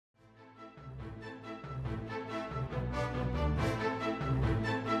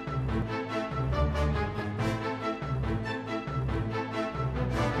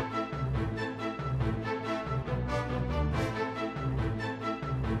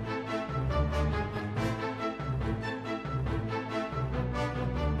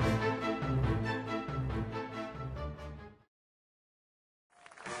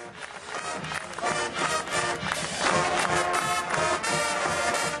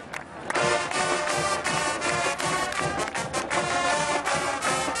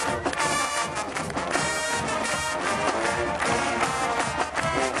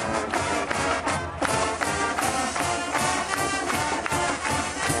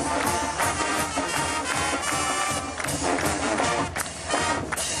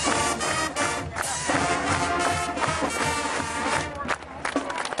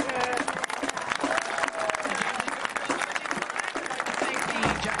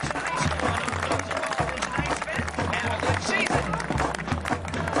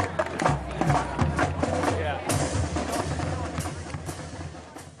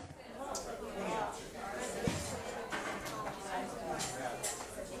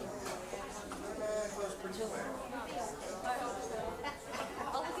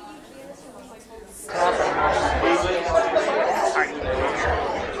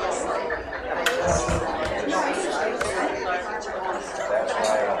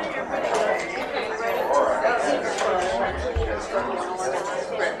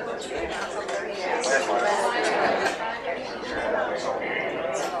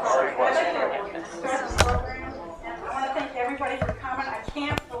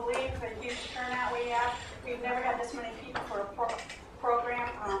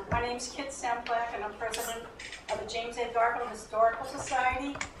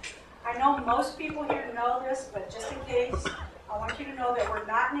I know most people here know this, but just in case, I want you to know that we're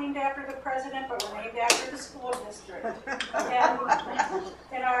not named after the president, but we're named after the school district. And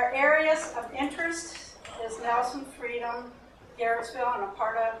in our areas of interest is Nelson, Freedom, Garrettsville, and a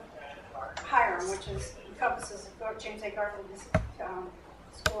part of Hiram, which encompasses James A. Garfield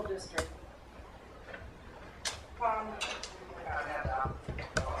School District.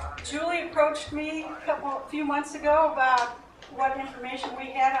 Julie approached me a few months ago about what information we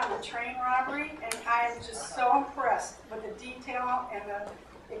had on the train robbery, and I am just so impressed with the detail and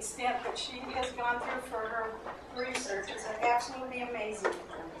the extent that she has gone through for her research. It's absolutely amazing.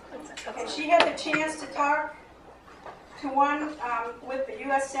 And she had the chance to talk to one with the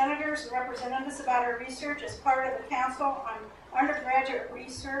U.S. senators and representatives about her research as part of the Council on Undergraduate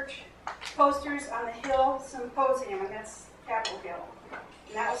Research posters on the Hill Symposium, and that's Capitol Hill.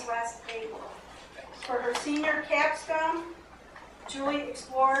 And that was last April. For her senior capstone, Julie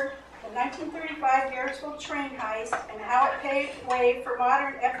explored the 1935 Garrettsville train heist and how it paved way for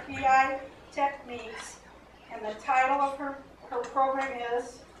modern FBI techniques. And the title of her program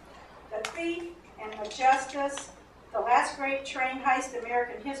is The Thief and the Justice, The Last Great Train Heist,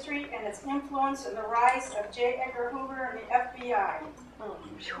 American History, and Its Influence in the Rise of J. Edgar Hoover and the FBI.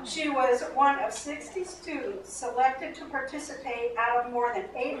 She was one of 60 students selected to participate out of more than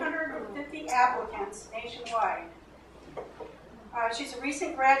 850 applicants nationwide. She's a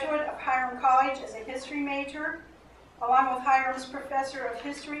recent graduate of Hiram College as a history major. Along with Hiram's professor of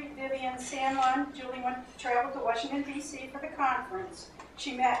history, Vivian Sanlon, Julie traveled to Washington, D.C. for the conference.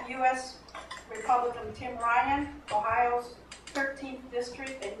 She met U.S. Republican Tim Ryan, Ohio's 13th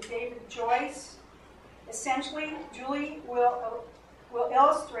District, and David Joyce. Essentially, Julie will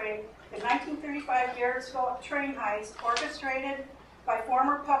illustrate the 1935 Garrettsville train heist orchestrated by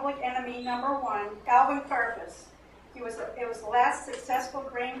former public enemy #1, Alvin Karpis. It was the last successful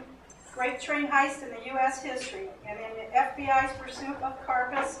great train heist in the U.S. history, and in the FBI's pursuit of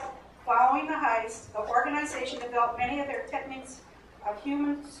Karpis, following the heist, the organization developed many of their techniques of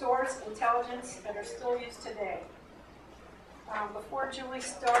human source intelligence that are still used today. Before Julie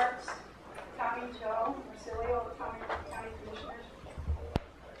starts, Tommy Joe Marsilio, the County Commissioners.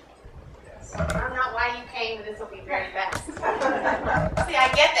 I'm not why you came, but this will be very fast. See, I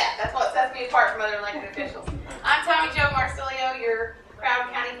get that. That's what sets me apart from other elected officials. I'm Tommy Joe Marsilio, your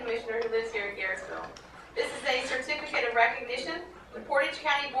proud county commissioner who lives here in Garrettsville. This is a certificate of recognition. The Portage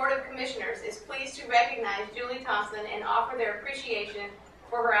County Board of Commissioners is pleased to recognize Julie Thompson and offer their appreciation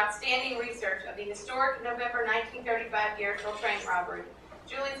for her outstanding research of the historic November 1935 Garrettsville train robbery.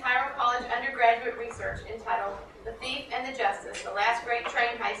 Julie's Hiram College undergraduate research entitled The Thief and the Justice, The Last Great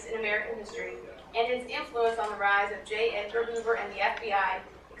Train Heist in American History, and its influence on the rise of J. Edgar Hoover and the FBI,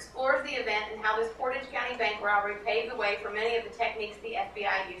 explores the event and how this Portage County bank robbery paved the way for many of the techniques the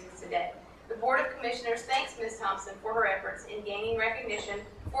FBI uses today. The Board of Commissioners thanks Ms. Thompson for her efforts in gaining recognition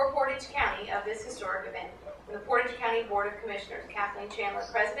for Portage County of this historic event. And the Portage County Board of Commissioners, Kathleen Chandler,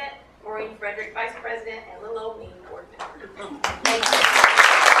 President, Maureen Frederick, Vice President, and little old me, Board Member. Thank you.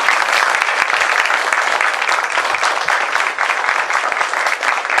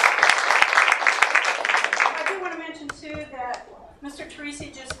 I do want to mention, too, that Mr.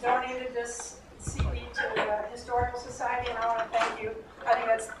 Teresi just donated this CD to the Historical Society, and I want to thank you. I think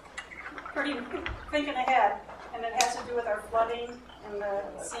that's pretty thinking ahead, and it has to do with our flooding and the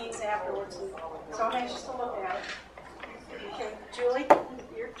scenes afterwards. And so I'm anxious to look at it. Okay, Julie,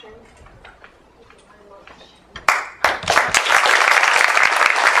 your turn.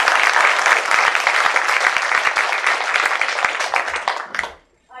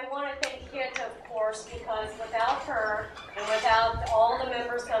 I want to thank Kit, of course, because without her and without all the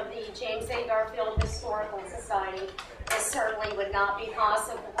members of the James A. Garfield Historical Society, this certainly would not be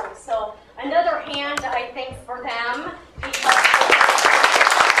possible. So another hand, I think, for them, because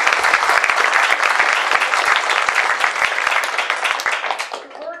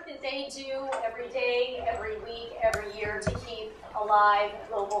the work that they do every day, every week, every year to keep alive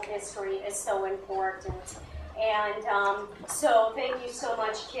global history is so important. And so thank you so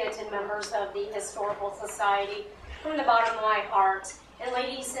much, Kit and members of the Historical Society, from the bottom of my heart. And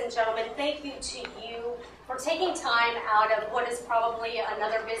ladies and gentlemen, thank you to you for taking time out of what is probably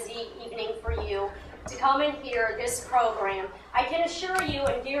another busy evening for you to come and hear this program. I can assure you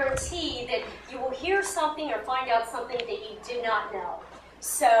and guarantee that you will hear something or find out something that you did not know.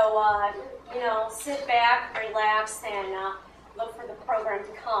 So, sit back, relax, and look for the program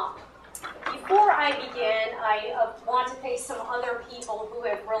to come. Before I begin, I want to thank some other people who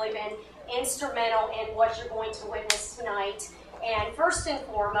have really been instrumental in what you're going to witness tonight. And first and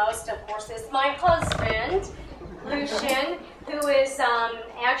foremost, of course, is my husband, Lucian, who has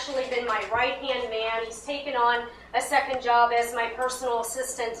actually been my right-hand man. He's taken on a second job as my personal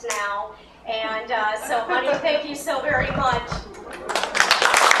assistant now. And so, honey, thank you so very much.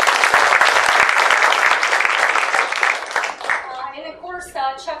 And of course,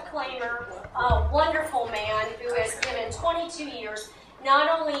 Chuck Klamer, a wonderful man who has given 22 years not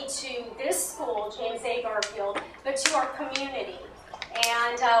only to this school, James A. Garfield, but to our community.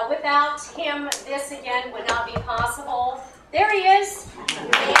 And without him, this again would not be possible. There he is.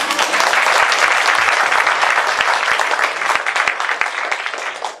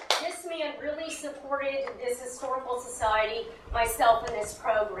 This man really supported this historical society, myself, in this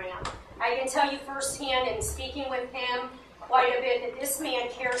program. I can tell you firsthand in speaking with him quite a bit that this man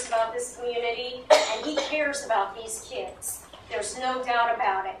cares about this community and he cares about these kids. There's no doubt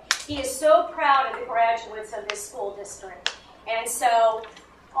about it. He is so proud of the graduates of this school district. And so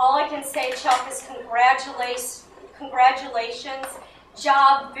all I can say, Chuck, is congratulations.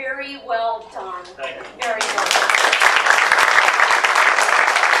 Job very well done. Thank you. Very well done.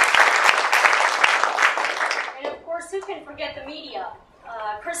 And of course, who can forget the media?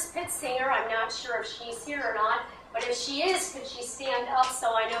 Chris Pittsinger, I'm not sure if she's here or not, but if she is, could she stand up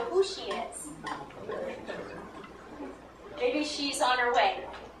so I know who she is? Maybe she's on her way.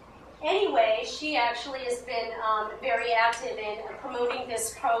 Anyway, she actually has been very active in promoting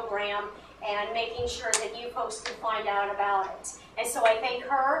this program and making sure that you folks can find out about it. And so I thank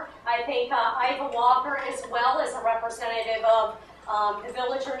her. I thank Iva Walker as well as a representative of the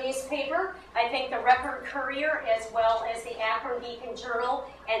Villager newspaper. I thank the Record Courier as well as the Akron Beacon Journal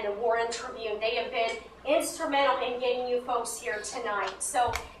and the Warren Tribune. They have been instrumental in getting you folks here tonight.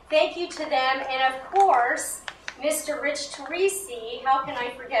 So thank you to them. And of course, Mr. Rich Teresi, how can I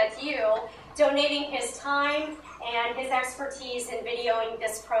forget you, donating his time and his expertise in videoing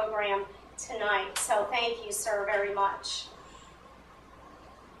this program tonight. So thank you, sir, very much.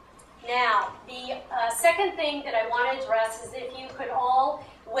 Now, the second thing that I want to address is if you could all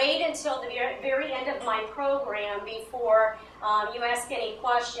wait until the very end of my program before you ask any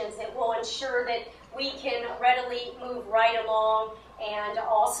questions. It will ensure that we can readily move right along, and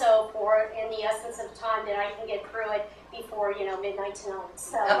also for, in the essence of time, that I can get through it before, midnight tonight.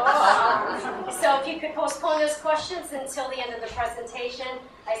 So, so if you could postpone those questions until the end of the presentation,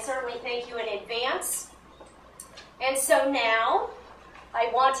 I certainly thank you in advance. And so now, I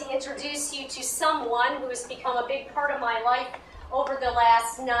want to introduce you to someone who has become a big part of my life over the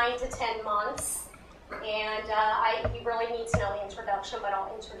last 9 to 10 months. And you really need to know the introduction, but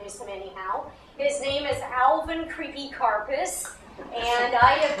I'll introduce him anyhow. His name is Alvin "Creepy" Karpis, and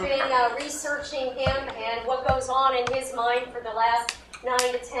I have been researching him and what goes on in his mind for the last 9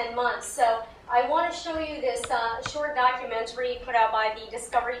 to 10 months. So I want to show you this short documentary put out by the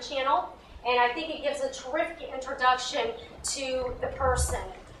Discovery Channel, and I think it gives a terrific introduction to the person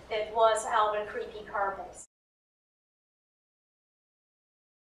that was Alvin "Creepy" Karpis.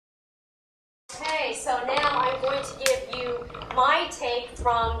 Okay, so now I'm going to give you my take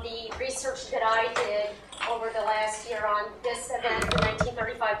from the research that I did over the last year on this event, the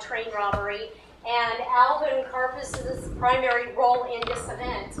 1935 train robbery, and Alvin Karpis' primary role in this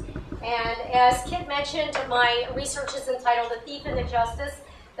event. And as Kit mentioned, my research is entitled "The Thief and the Justice: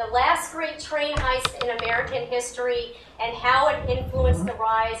 the last great train heist in American history and how it influenced the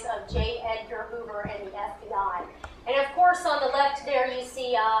rise of J. Edgar Hoover and the FBI. And of course, on the left there, you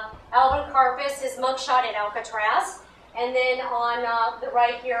see Alvin Karpis, his mugshot at Alcatraz. And then on the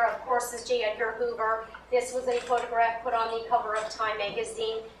right here, of course, is J. Edgar Hoover. This was a photograph put on the cover of Time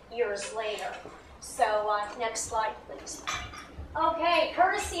magazine years later. So next slide, please. Okay,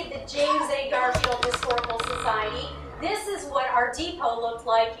 courtesy of the James A. Garfield Historical Society, this is what our depot looked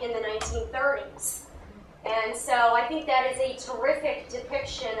like in the 1930s. And so I think that is a terrific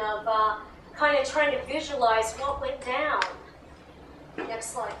depiction of kind of trying to visualize what went down.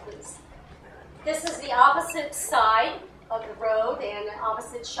 Next slide, please. This is the opposite side of the road and an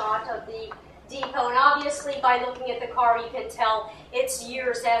opposite shot of the depot. And obviously, by looking at the car, you can tell it's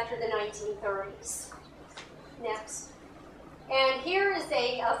years after the 1930s. Next. And here is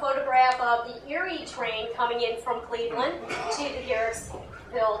a photograph of the Erie train coming in from Cleveland to the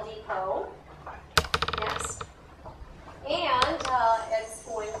Garrettsville depot. Next. And it's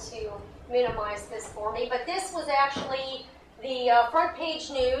going to minimize this for me, but this was actually the front page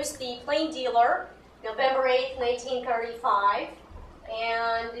news, the Plain Dealer, November 8th, 1935.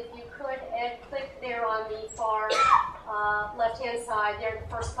 And if you could, Ed, click there on the far left-hand side, there's the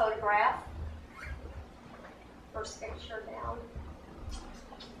first photograph. First picture down.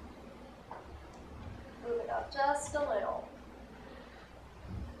 Move it up just a little.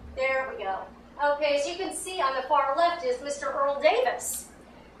 There we go. Okay, as you can see on the far left is Mr. Earl Davis,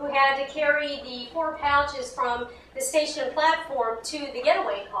 who had to carry the 4 pouches from the station platform to the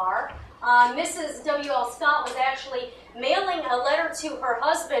getaway car. Mrs. W.L. Scott was actually mailing a letter to her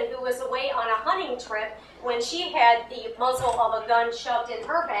husband, who was away on a hunting trip, when she had the muzzle of a gun shoved in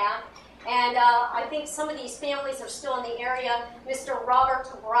her back. And I think some of these families are still in the area. Mr. Robert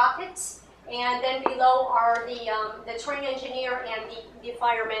Brockett, and then below are the train engineer and the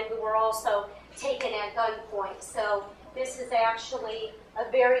firemen, who were also taken at gunpoint. So this is actually a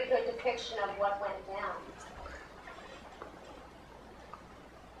very good depiction of what went down.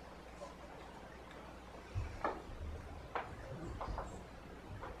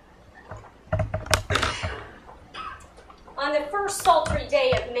 On the first sultry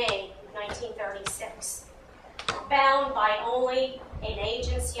day of May, 1936, bound by only an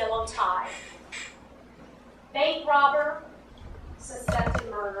agent's yellow tie, bank robber, suspected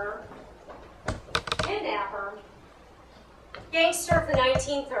murderer, kidnapper, gangster of the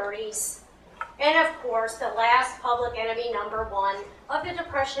 1930s, and of course the last public enemy #1 of the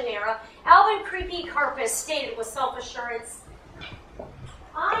Depression era, Alvin "Creepy" Karpis stated with self-assurance,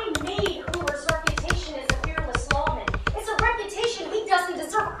 "I made Hoover's reputation as a fearless lawman. It's a reputation he doesn't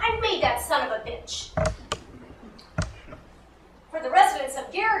deserve. I made that son of a bitch." For the residents of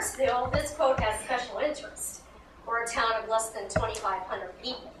Garrettsville, this quote has special interest. We're a town of less than 2,500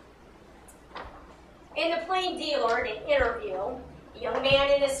 people. In the Plain Dealer, in an interview, a young man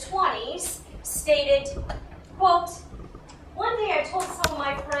in his 20s stated, quote, "One day I told some of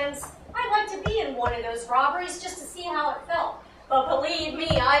my friends I'd like to be in one of those robberies just to see how it felt. But believe me,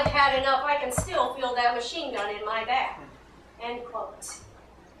 I've had enough. I can still feel that machine gun in my back." End quote.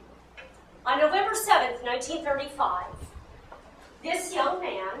 On November 7th, 1935, this young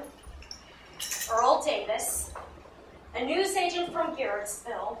man, Earl Davis, a news agent from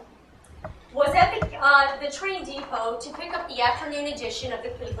Garrettsville, was at the train depot to pick up the afternoon edition of the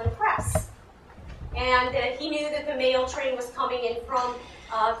Cleveland Press. And he knew that the mail train was coming in from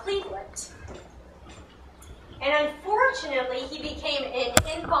Cleveland. And unfortunately, he became an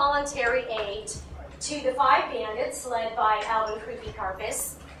involuntary aid to the 5 bandits led by Alvin "Creepy"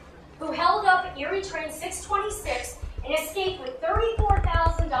 Karpis, who held up Erie Train 626 and escaped with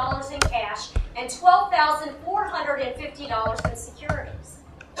 $34,000 in cash and $12,450 in securities.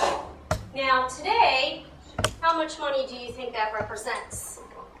 Now, today, how much money do you think that represents?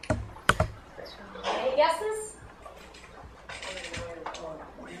 Any guesses?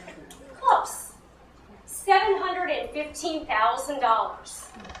 Close.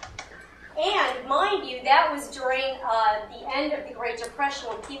 $715,000. And mind you, that was during the end of the Great Depression,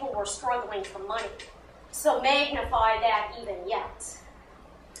 when people were struggling for money. So magnify that even yet.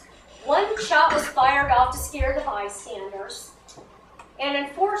 One shot was fired off to scare the bystanders. And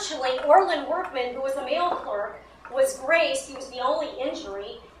unfortunately, Orland Workman, who was a mail clerk, was grazed. He was the only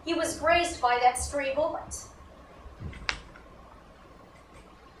injury. He was grazed by that stray bullet.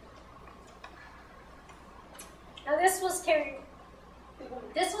 Now this was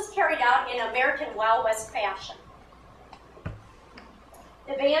carried out in American Wild West fashion.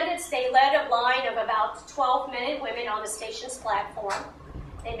 The bandits, they led a line of about 12 men and women on the station's platform.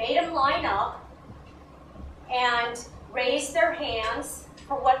 They made them line up and raise their hands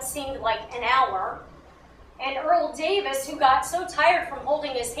for what seemed like an hour. And Earl Davis, who got so tired from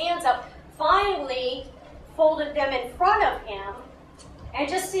holding his hands up, finally folded them in front of him. And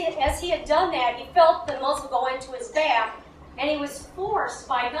just as he had done that, he felt the muzzle go into his back, and he was forced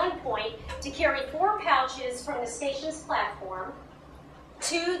by gunpoint to carry 4 pouches from the station's platform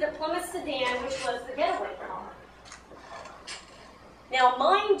to the Plymouth sedan, which was the getaway car. Now,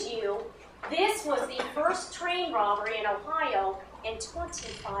 mind you, this was the first train robbery in Ohio in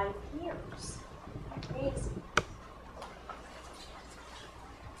 25 years. Amazing.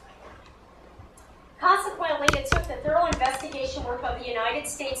 Consequently, it took the thorough investigation work of the United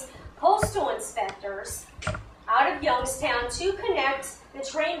States postal inspectors out of Youngstown to connect the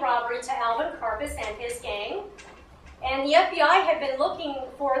train robbery to Alvin Karpis and his gang. And the FBI had been looking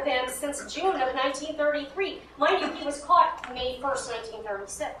for them since June of 1933. Mind you, he was caught May 1st,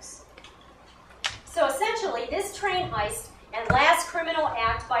 1936. So essentially, this train heist and last criminal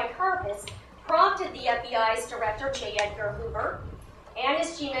act by Karpis prompted the FBI's director, J. Edgar Hoover, and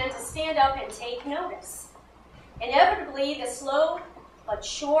his G-men to stand up and take notice. Inevitably, the slow but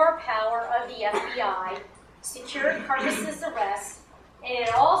sure power of the FBI secured Karpis' arrest, and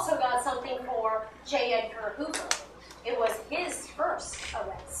it also got something for J. Edgar Hoover. It was his first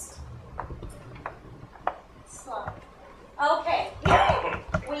arrest. Slide. Okay, here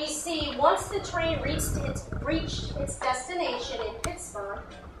we see once the train reached its destination in Pittsburgh,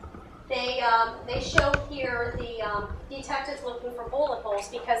 they show here the detectives looking for bullet holes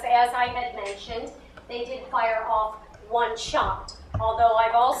because, as I had mentioned, they did fire off 1 shot. Although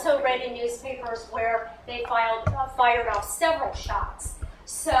I've also read in newspapers where they fired off several shots.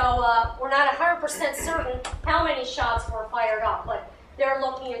 So we're not 100% certain how many shots were fired off, but they're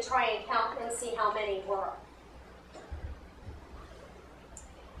looking to try and count and see how many were.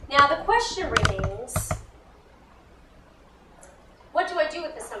 Now the question remains, what do I do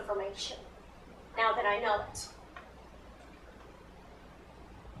with this information now that I know it?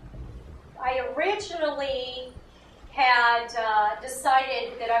 I originally had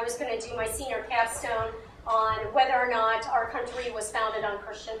decided that I was going to do my senior capstone on whether or not our country was founded on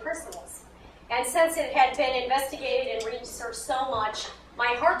Christian principles. And since it had been investigated and researched so much,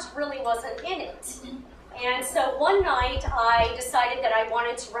 my heart really wasn't in it. And so one night I decided that I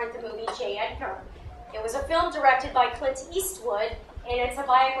wanted to rent the movie J. Edgar. It was a film directed by Clint Eastwood, and it's a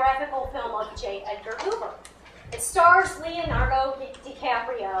biographical film of J. Edgar Hoover. It stars Leonardo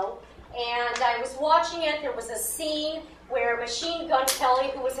DiCaprio, and I was watching it. There was a scene where Machine Gun Kelly,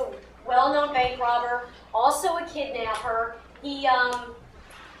 who was a well-known bank robber, also a kidnapper, he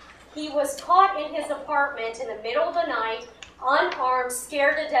was caught in his apartment in the middle of the night, unarmed,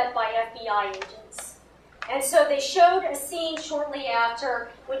 scared to death by FBI agents. And so they showed a scene shortly after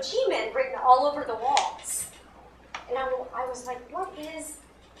with G-men written all over the walls. And I was like, what is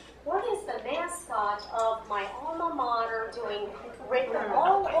the mascot of my alma mater doing written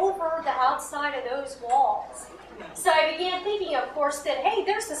all over the outside of those walls? So I began thinking, of course, that, hey,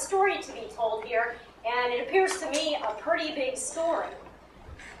 there's a story to be told here, and it appears to me a pretty big story.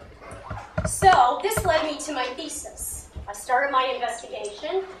 So this led me to my thesis. I started my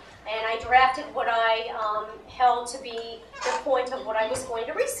investigation, and I drafted what I held to be the point of what I was going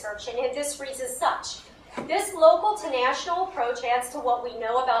to research, and this reads as such. This local to national approach adds to what we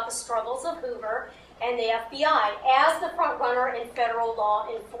know about the struggles of Hoover and the FBI as the front runner in federal law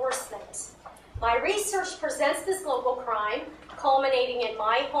enforcement. My research presents this local crime, culminating in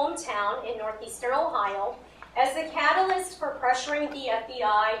my hometown in northeastern Ohio, as the catalyst for pressuring the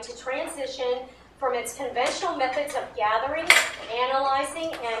FBI to transition from its conventional methods of gathering,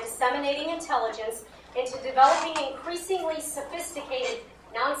 analyzing, and disseminating intelligence into developing increasingly sophisticated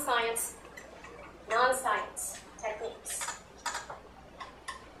non-science techniques.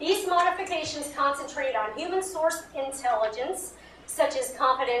 These modifications concentrate on human-sourced intelligence, such as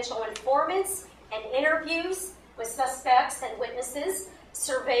confidential informants and interviews with suspects and witnesses,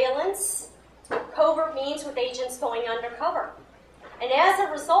 surveillance, covert means with agents going undercover. And as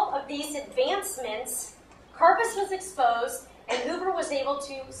a result of these advancements, Karpis was exposed and Hoover was able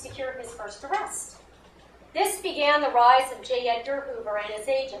to secure his first arrest. This began the rise of J. Edgar Hoover and his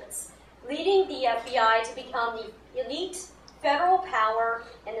agents, leading the FBI to become the elite federal power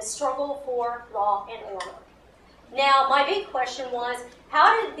in the struggle for law and order. Now, my big question was,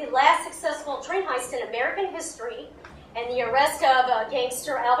 how did the last successful train heist in American history and the arrest of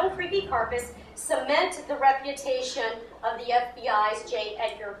gangster Alvin "Creepy" Karpis cement the reputation of the FBI's J.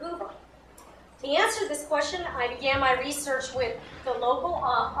 Edgar Hoover? To answer this question, I began my research with the local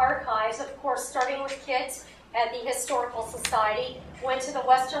archives, of course, starting with Kit at the Historical Society, went to the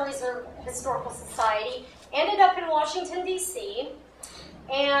Western Reserve Historical Society, ended up in Washington, D.C.,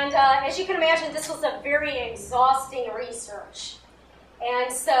 And as you can imagine, this was a very exhausting research.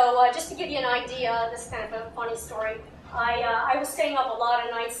 And so just to give you an idea, this is kind of a funny story. I was staying up a lot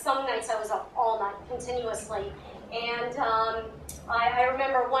of nights. Some nights I was up all night, continuously. And I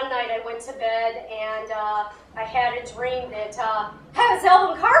remember one night I went to bed and I had a dream that I was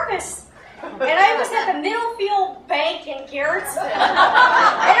Alvin Karpis. And I was at the Middlefield Bank in Garrettsville. And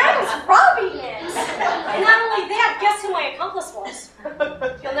I was robbing it. And not only that, guess who my accomplice was?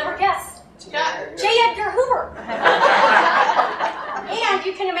 You'll never guess. J. Edgar Hoover. And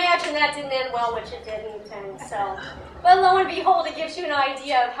you can imagine that didn't end well, which it didn't. And so, but lo and behold, it gives you an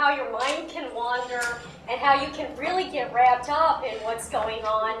idea of how your mind can wander and how you can really get wrapped up in what's going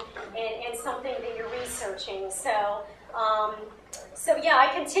on in something that you're researching. So, so yeah,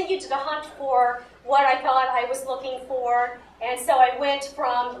 I continued to hunt for what I thought I was looking for, and so I went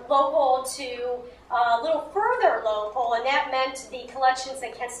from local to a little further local, and that meant the collections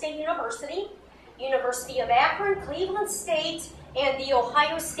at Kent State University, University of Akron, Cleveland State, and the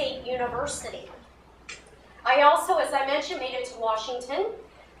Ohio State University. I also, as I mentioned, made it to Washington.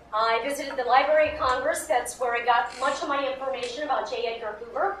 I visited the Library of Congress. That's where I got much of my information about J. Edgar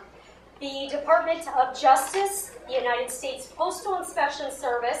Hoover. The Department of Justice, the United States Postal Inspection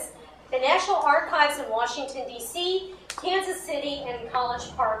Service, the National Archives in Washington, D.C., Kansas City, and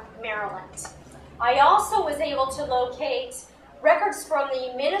College Park, Maryland. I also was able to locate records from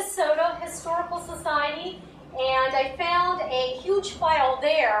the Minnesota Historical Society, and I found a huge file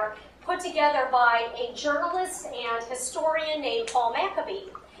there put together by a journalist and historian named Paul Maccabee.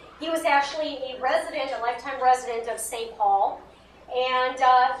 He was actually a lifetime resident of St. Paul, and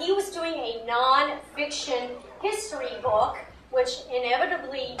he was doing a non-fiction history book, which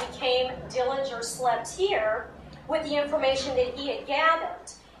inevitably became Dillinger Slept Here, with the information that he had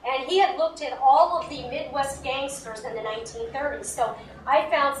gathered. And he had looked at all of the Midwest gangsters in the 1930s, so I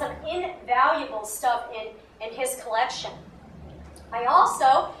found some invaluable stuff in his collection. I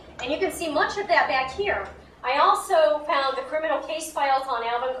also, and you can see much of that back here, I also found the criminal case files on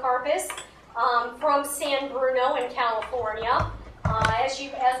Alvin Karpis from San Bruno in California.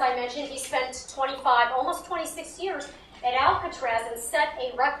 As I mentioned, he spent almost 26 years at Alcatraz and set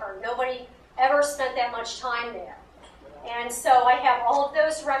a record. Nobody ever spent that much time there. And so I have all of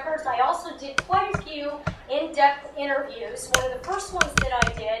those records. I also did quite a few in-depth interviews. One of the first ones that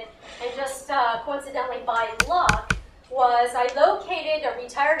I did, and just coincidentally by luck, was I located a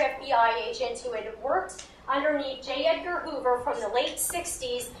retired FBI agent who had worked underneath J. Edgar Hoover from the late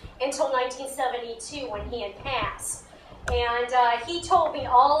 60s until 1972 when he had passed. And he told me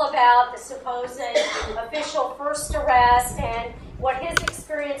all about the supposed official first arrest and what his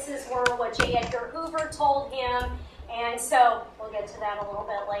experiences were, what J. Edgar Hoover told him. And so we'll get to that a little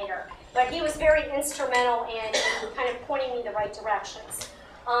bit later. But he was very instrumental in kind of pointing me the right directions.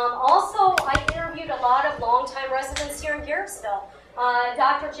 Also, I interviewed a lot of longtime residents here in Garrettsville.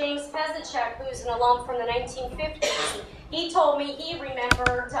 Dr. James Pezicek, who's an alum from the 1950s, he told me he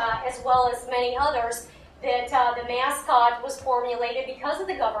remembered, as well as many others, that the Mascot was formulated because of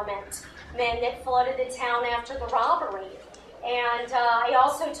the government men that flooded the town after the robbery. And I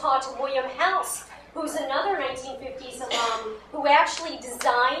also talked to William House, who's another 1950s alum who actually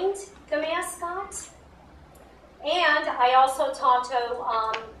designed the Mascot. And I also talked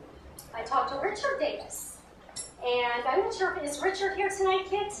to Richard Davis. And I'm not sure, is Richard here tonight,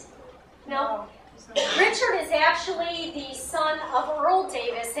 kids? No? Richard is actually the son of Earl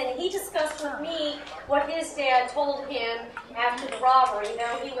Davis, and he discussed with me what his dad told him after the robbery.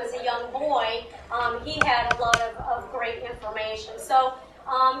 Though he was a young boy, he had a lot of great information. So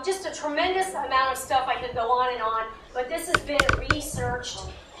just a tremendous amount of stuff. I could go on and on, but this has been researched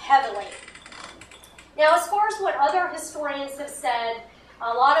heavily. Now, as far as what other historians have said,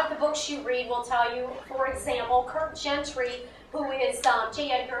 a lot of the books you read will tell you, for example, Kurt Gentry, who is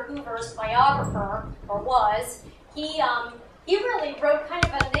J. Edgar Hoover's biographer, or was, he really wrote kind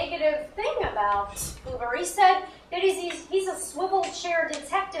of a negative thing about Hoover. He said that he's a swivel chair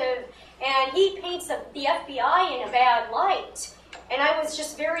detective, and he paints the FBI in a bad light. And I was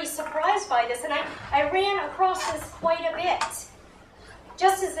just very surprised by this, and I ran across this quite a bit.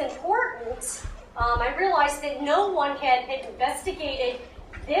 Just as important, I realized that no one had investigated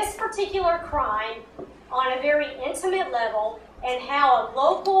this particular crime on a very intimate level, and how a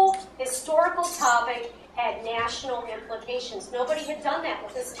local historical topic had national implications. Nobody had done that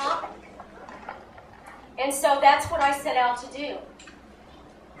with this topic. And so that's what I set out to do.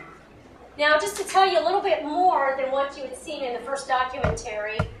 Now, just to tell you a little bit more than what you had seen in the first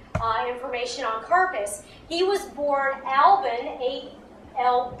documentary information on Karpis, he was born Alvin,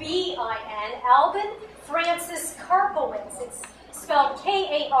 A-L-B-I-N, Alvin Francis Karpowitz. spelled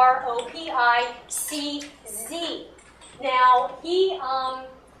K-A-R-O-P-I-C-Z. Now,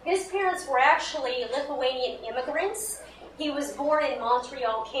 his parents were actually Lithuanian immigrants. He was born in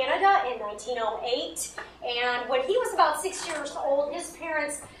Montreal, Canada in 1908, and when he was about 6 years old, his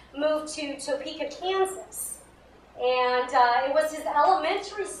parents moved to Topeka, Kansas. And it was his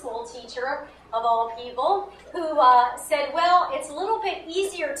elementary school teacher, of all people, who said, well, it's a little bit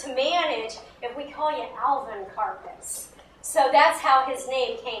easier to manage if we call you Alvin Karpis. So that's how his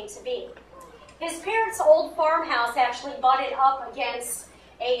name came to be. His parents' old farmhouse actually butted up against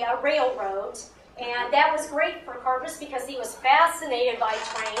a railroad, and that was great for Karpis because he was fascinated by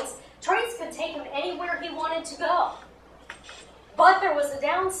trains. Trains could take him anywhere he wanted to go. But there was a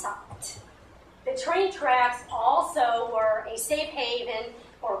downside. The train tracks also were a safe haven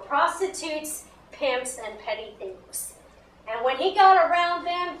for prostitutes, pimps, and petty thieves. And when he got around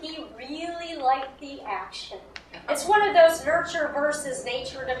them, he really liked the action. It's one of those nurture versus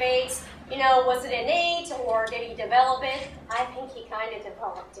nature debates. You know, was it innate or did he develop it? I think he kind of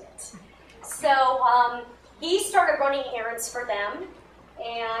developed it. So he started running errands for them.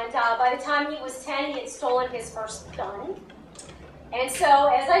 And by the time he was 10, he had stolen his first gun. And so,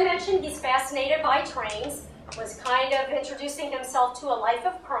 as I mentioned, he's fascinated by trains, was kind of introducing himself to a life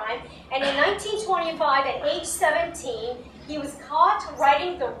of crime. And in 1925, at age 17, he was caught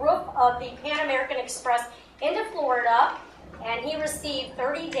riding the roof of the Pan American Express into Florida, and he received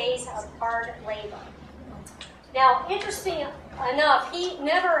 30 days of hard labor. Now, interesting enough, he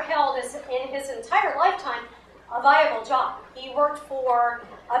never held, in his entire lifetime, a viable job. He worked for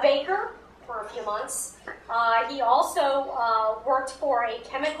a baker for a few months. He also worked for a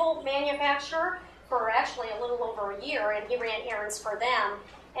chemical manufacturer for actually a little over a year, and he ran errands for them.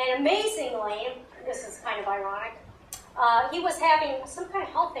 And amazingly, this is kind of ironic, he was having some kind of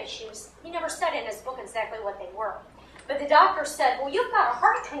health issues. He never said in his book exactly what they were. But the doctor said, well, you've got a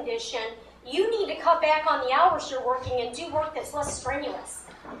heart condition. You need to cut back on the hours you're working and do work that's less strenuous.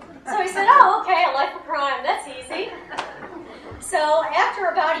 So he said, oh, okay, a life of crime. That's easy. So after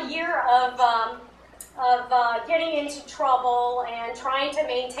about a year of getting into trouble and trying to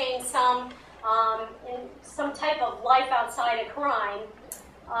maintain some type of life outside of crime,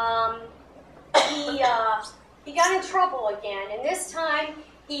 he got in trouble again. And this time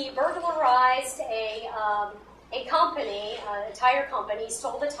he burglarized a company, a tire company. He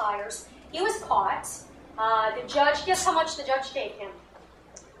stole the tires. He was caught. The judge, guess how much the judge gave him?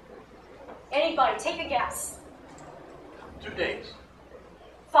 Anybody, take a guess. 2 days.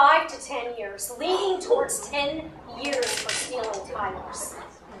 5 to 10 years, leading towards 10 years for stealing tires.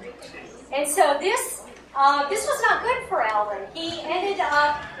 And so this was not good for Alvin. He ended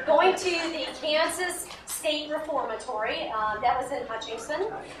up going to the Kansas State Reformatory, that was in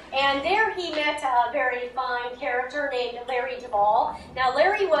Hutchinson, and there he met a very fine character named Larry Duvall. Now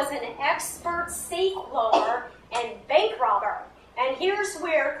Larry was an expert safe blower and bank robber, and here's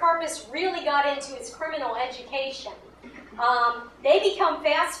where Karpis really got into his criminal education. They become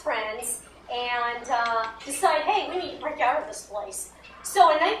fast friends and decide, hey, we need to break out of this place.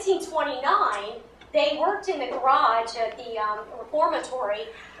 So in 1929, they worked in the garage at the reformatory,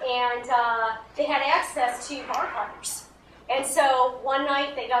 and they had access to bar cutters. And so one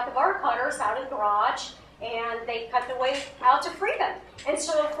night they got the bar cutters out of the garage, and they cut the way out to free them. And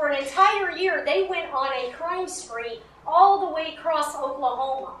so for an entire year, they went on a crime spree all the way across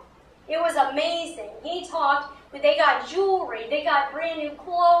Oklahoma. It was amazing. They got jewelry, they got brand new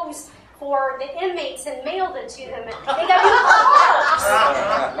clothes for the inmates and mailed it to them. They got new cars.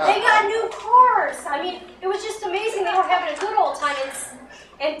 They got new cars. I mean, it was just amazing. They were having a good old time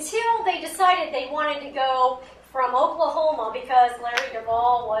until they decided they wanted to go from Oklahoma because Larry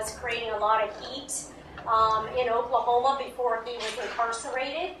Duvall was creating a lot of heat in Oklahoma before he was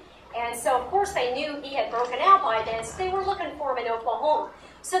incarcerated. And so, of course, they knew he had broken out by then, so they were looking for him in Oklahoma.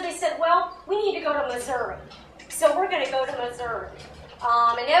 So they said, well, we need to go to Missouri. So we're going to go to Missouri.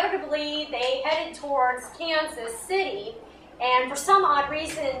 Inevitably, they headed towards Kansas City, and for some odd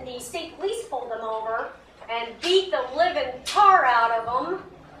reason, the state police pulled them over and beat the living tar out of them,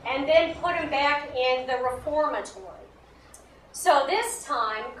 and then put them back in the reformatory. So this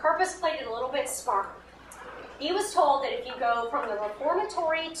time, Karpis played it a little bit smarter. He was told that if you go from the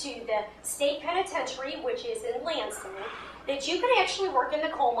reformatory to the state penitentiary, which is in Lansing, that you can actually work in the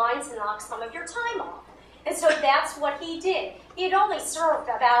coal mines and knock some of your time off. And so that's what he did. He had only served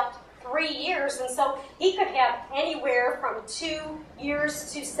about 3 years, and so he could have anywhere from 2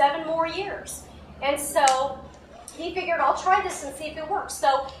 years to 7 more years. And so he figured, I'll try this and see if it works.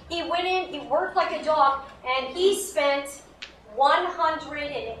 So he went in, he worked like a dog, and he spent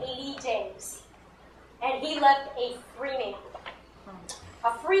 180 days. And he left a free man.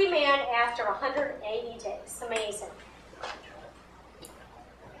 A free man after 180 days. Amazing. Okay,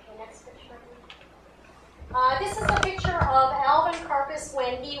 next picture. This is a picture of Alvin Karpis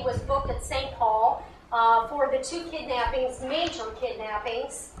when he was booked at St. Paul for the 2 kidnappings, major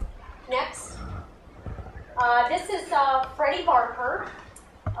kidnappings. Next. This is Freddie Barker.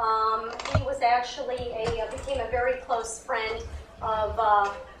 He was actually became a very close friend of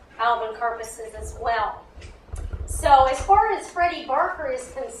Alvin Karpis's as well. So as far as Freddie Barker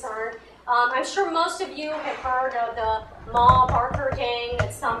is concerned, I'm sure most of you have heard of the Ma Barker gang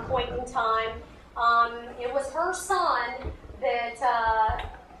at some point in time. It was her son that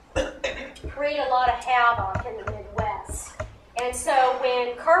created a lot of havoc in the Midwest. And so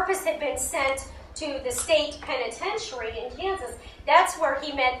when Karpis had been sent to the state penitentiary in Kansas, that's where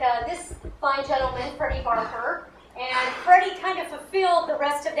he met this fine gentleman, Freddie Barker. And Freddie kind of fulfilled the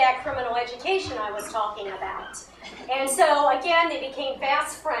rest of that criminal education I was talking about. And so, again, they became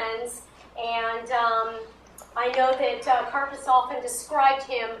fast friends. And I know that Karpis often described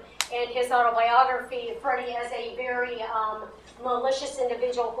him in his autobiography, Freddie, as a very malicious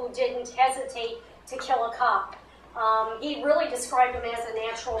individual who didn't hesitate to kill a cop. He really described him as a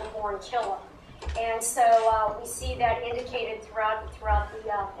natural-born killer. And so we see that indicated throughout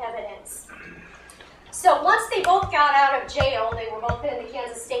the evidence. So once they both got out of jail, they were both in the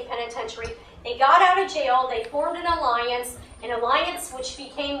Kansas State Penitentiary, they got out of jail, they formed an alliance which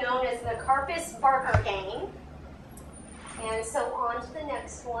became known as the Karpis-Barker gang. And so on to the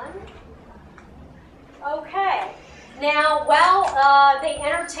next one. Okay. Now, while they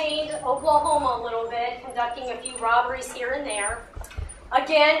entertained Oklahoma a little bit, conducting a few robberies here and there,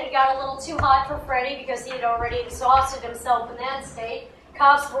 again, it got a little too hot for Freddie because he had already exhausted himself in that state.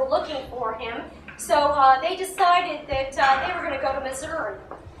 Cops were looking for him. So they decided that they were going to go to Missouri.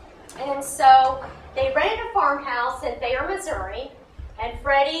 And so they rented a farmhouse in Thayer, Missouri, and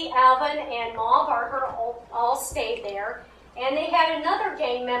Freddie, Alvin, and Ma Barker all stayed there. And they had another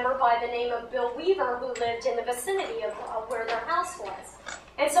gang member by the name of Bill Weaver who lived in the vicinity of where their house was.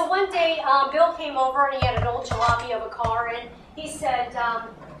 And so one day, Bill came over and he had an old jalopy of a car, and he said,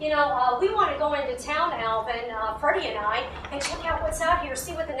 we want to go into town, Alvin, Freddie and I, and check out what's out here,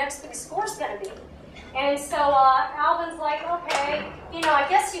 see what the next big score's going to be. And so Alvin's like, okay, I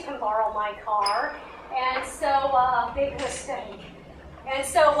guess you can borrow my car. And so, big mistake. And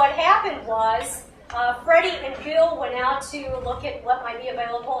so what happened was, Freddie and Bill went out to look at what might be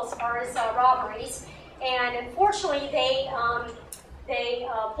available as far as robberies. And unfortunately, they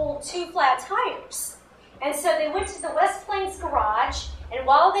pulled 2 flat tires. And so they went to the West Plains garage, and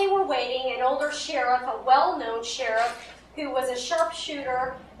while they were waiting, an older sheriff, a well-known sheriff, who was a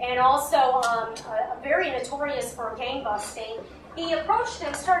sharpshooter and also very notorious for gang busting, he approached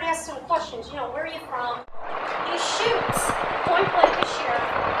them, started asking them questions. Where are you from? He shoots, point blank the sheriff.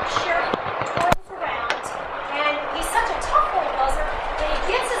 The sheriff twirls around, and he's such a tough old buzzer that he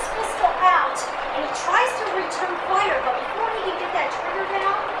gets his pistol out, and he tries to return fire, but before he can get that trigger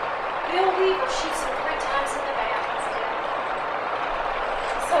down, Bill Weaver shoots him 3 times in the back. He's dead.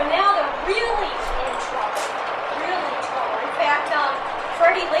 So now they're really in trouble. Really in trouble. In fact,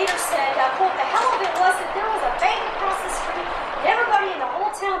 Freddie later said, quote, the hell of it was that there was a bank across the street, and everybody in the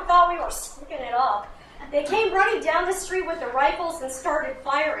whole town thought we were sticking it up. They came running down the street with their rifles and started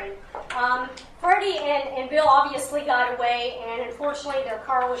firing. Freddie and Bill obviously got away, and unfortunately their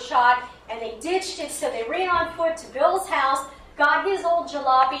car was shot, and they ditched it, so they ran on foot to Bill's house, got his old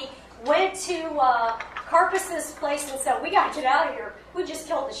jalopy, went to Karpis's place and said, we got to get out of here. We just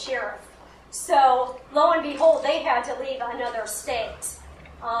killed the sheriff. So, lo and behold, they had to leave another state.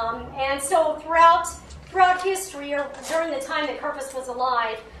 And so throughout history, or during the time that Karpis was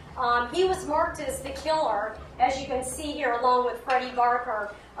alive, he was marked as the killer, as you can see here, along with Freddie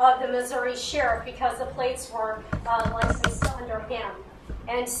Barker of the Missouri sheriff, because the plates were licensed under him.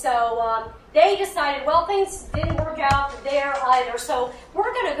 And so they decided, well, things didn't work out there either, so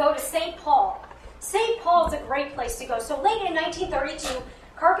we're going to go to St. Paul. St. Paul is a great place to go. So late in 1932,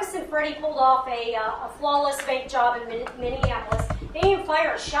 Karpis and Freddie pulled off a flawless bank job in Minneapolis. They didn't even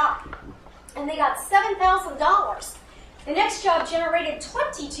fire a shot, and they got $7,000. The next job generated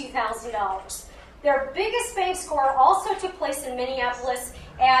 $22,000. Their biggest bank score also took place in Minneapolis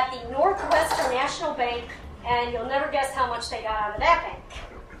at the Northwestern National Bank, and you'll never guess how much they got out of that bank.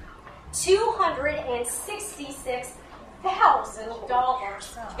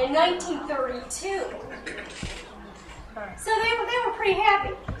 $266,000 in 1932. So they were pretty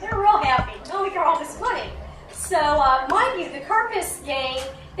happy. They were real happy. Oh, we got all this money. So, mind you, the Karpis gang,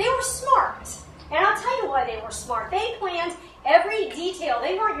 they were smart. And I'll tell you why they were smart. They planned every detail.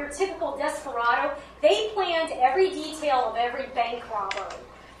 They weren't your typical desperado. They planned every detail of every bank robbery.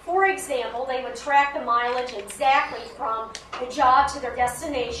 For example, they would track the mileage exactly from the job to their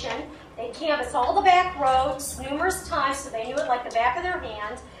destination. They'd canvass all the back roads numerous times so they knew it like the back of their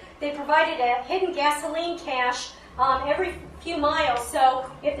hand. They provided a hidden gasoline cache every few miles, so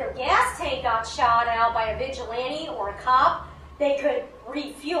if their gas tank got shot out by a vigilante or a cop, they could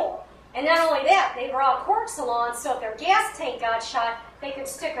refuel. And not only that, they brought corks along, so if their gas tank got shot, they could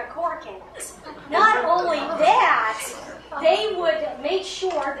stick a cork in it. Not only that, they would make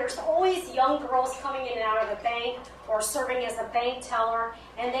sure there's always young girls coming in and out of the bank or serving as a bank teller,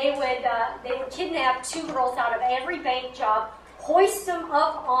 and they would kidnap 2 girls out of every bank job, hoist them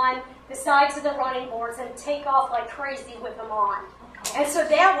up on the sides of the running boards, and take off like crazy with them on. And so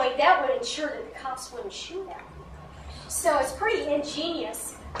that way, that would ensure that the cops wouldn't shoot them. So it's pretty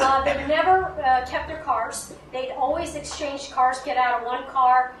ingenious. They never kept their cars. They'd always exchange cars, get out of one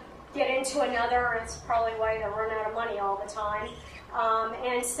car, get into another. It's probably why they run out of money all the time.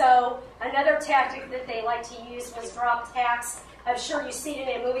 And so another tactic that they like to use was drop tacks. I'm sure you've seen it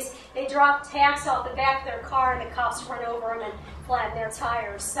in movies. They drop tacks off the back of their car and the cops run over them and flatten their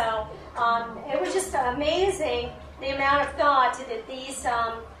tires. So it was just amazing the amount of thought that these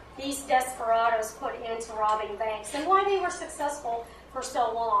desperados put into robbing banks and why they were successful for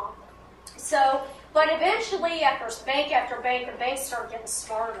so long. So, but eventually, after bank, the banks started getting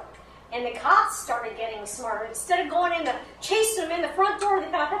smarter. And the cops started getting smarter. Instead of going in chasing them in the front door,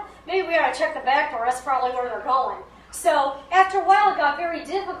 they thought, maybe we ought to check the back door. That's probably where they're going. So after a while, it got very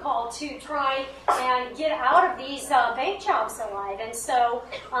difficult to try and get out of these bank jobs alive. And so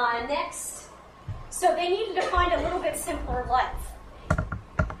so they needed to find a little bit simpler life.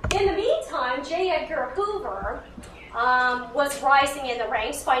 In the meantime, J. Edgar Hoover was rising in the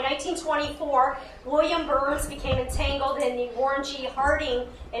ranks. By 1924, William Burns became entangled in the Warren G. Harding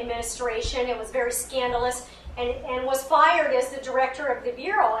administration. It was very scandalous, and was fired as the director of the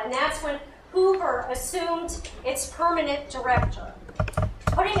Bureau. And that's when Hoover assumed its permanent director.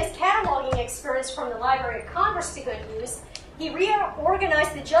 Putting his cataloging experience from the Library of Congress to good use, he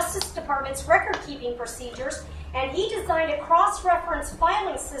reorganized the Justice Department's record-keeping procedures, and he designed a cross-reference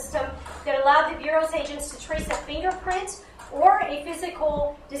filing system that allowed the Bureau's agents to trace a fingerprint or a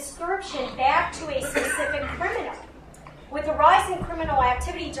physical description back to a specific criminal. With the rise in criminal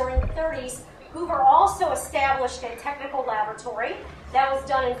activity during the 30s, Hoover also established a technical laboratory. That was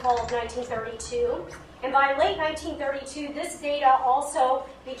done in fall of 1932. And by late 1932, this data also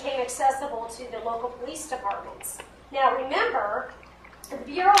became accessible to the local police departments. Now remember, the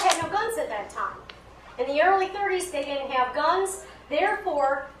Bureau had no guns at that time. In the early 30s, they didn't have guns.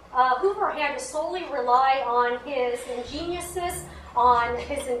 Therefore, Hoover had to solely rely on his ingeniousness, on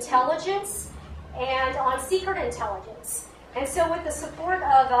his intelligence, and on secret intelligence. And so with the support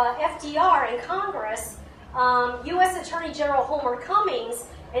of FDR in Congress, U.S. Attorney General Homer Cummings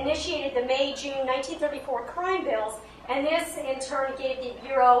initiated the May-June 1934 crime bills, and this in turn gave the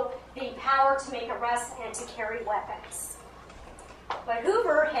Bureau the power to make arrests and to carry weapons. But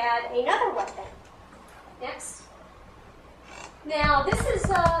Hoover had another weapon. Next. Now this is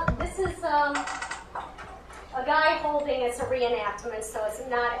a guy holding, it's a reenactment, so it's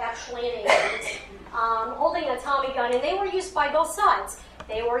not actually an agent, holding a Tommy gun, and they were used by both sides.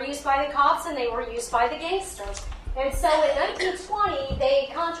 They were used by the cops and they were used by the gangsters. And so in 1920, they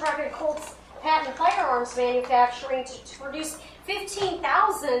contracted Colt's Patent Firearms Manufacturing to produce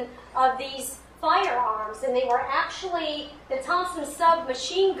 15,000 of these firearms, and they were actually, the Thompson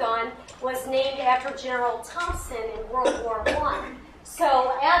submachine gun was named after General Thompson in World War I.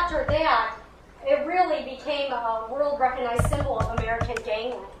 So after that, it really became a world-recognized symbol of American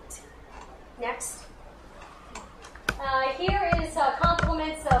gangland. Next. Here is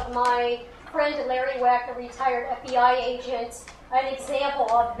compliments of my friend Larry Wack, the retired FBI agent, an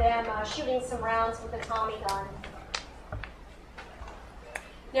example of them shooting some rounds with a Tommy gun.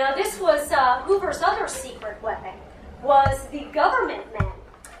 Now this was Hoover's other secret weapon, was the government men.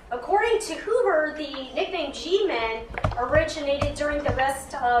 According to Hoover, the nickname G-men originated during the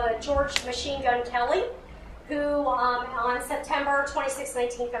arrest of George Machine Gun Kelly, who on September 26,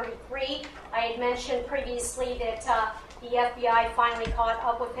 1933, I had mentioned previously that the FBI finally caught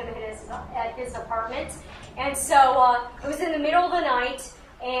up with him at his apartment. And so it was in the middle of the night,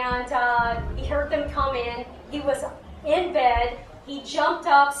 and he heard them come in. He was in bed. He jumped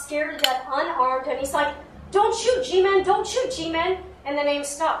up, scared to death, unarmed, and he's like, "Don't shoot, G-men, don't shoot, G-men." And the name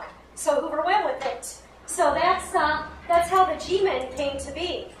stuck. So Hoover went with it. So that's how the G-men came to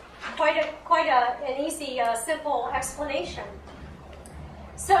be. Quite an easy, simple explanation.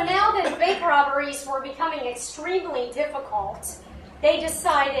 So now that bank robberies were becoming extremely difficult, they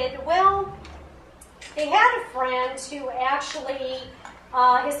decided, well, they had a friend who actually,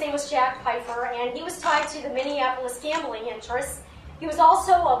 his name was Jack Pfeiffer, and he was tied to the Minneapolis gambling interests. He was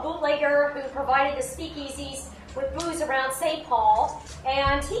also a bootlegger who provided the speakeasies with booze around St. Paul,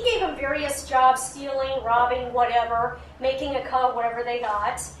 and he gave them various jobs, stealing, robbing, whatever, making a cut, whatever they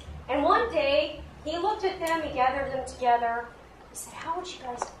got. And one day, he looked at them, he gathered them together, he said, how would you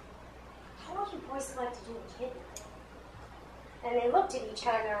boys like to do a kidnapping? And they looked at each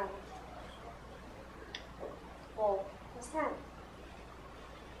other, well, what's that?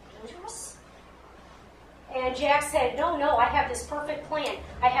 Dangerous? And Jack said, no, I have this perfect plan.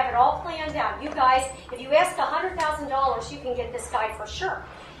 I have it all planned out. You guys, if you ask $100,000, you can get this guy for sure.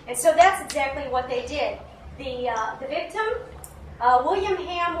 And so that's exactly what they did. The victim, William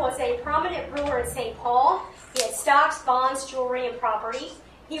Ham, was a prominent brewer in St. Paul. He had stocks, bonds, jewelry, and property.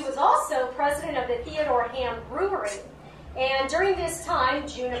 He was also president of the Theodore Ham Brewery. And during this time,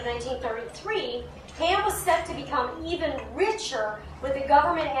 June of 1933, Ham was set to become even richer with the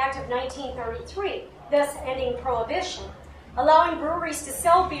Government Act of 1933, thus ending Prohibition, allowing breweries to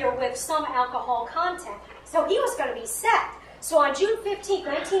sell beer with some alcohol content. So he was going to be set. So on June 15,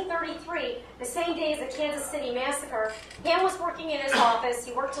 1933, the same day as the Kansas City Massacre, Ham was working in his office.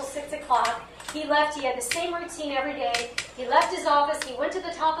 He worked till 6 o'clock. He left. He had the same routine every day. He left his office. He went to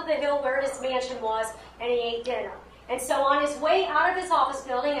the top of the hill where his mansion was, and he ate dinner. And so on his way out of his office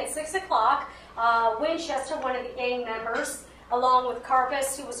building at 6 o'clock, Winchester, one of the gang members, along with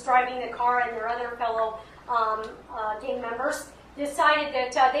Karpis, who was driving the car, and their other fellow gang members, decided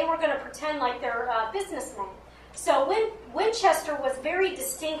that they were going to pretend like they're businessmen. So Winchester was very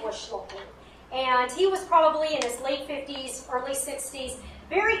distinguished looking, and he was probably in his late 50s, early 60s,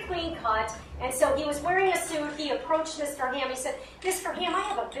 very clean cut, and so he was wearing a suit. He approached Mr. Ham. He said, Mr. Ham, I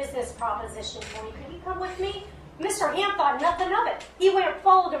have a business proposition for you. Could you come with me? Mr. Ham thought nothing of it. He went,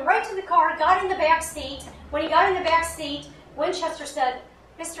 followed him right to the car, got in the back seat. When he got in the back seat, Winchester said,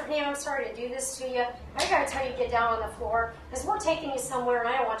 Mr. Ham, I'm sorry to do this to you. I got to tell you to get down on the floor because we're taking you somewhere and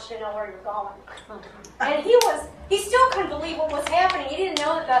I don't want you to know where you're going. And he still couldn't believe what was happening. He didn't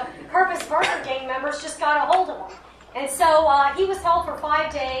know that the Karpis Burger gang members just got a hold of him. And so he was held for 5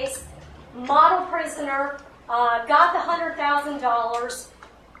 days, model prisoner, got the $100,000.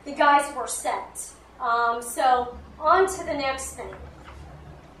 The guys were set. So on to the next thing.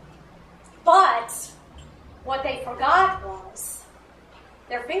 But what they forgot was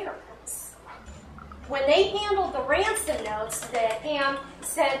their fingerprints. When they handled the ransom notes that Ham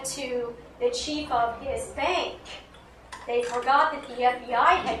sent to the chief of his bank, they forgot that the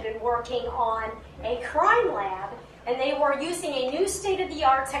FBI had been working on a crime lab, and they were using a new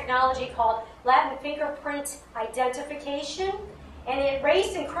state-of-the-art technology called Latin fingerprint identification, and it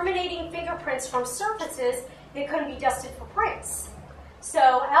raised incriminating fingerprints from surfaces that couldn't be dusted for prints.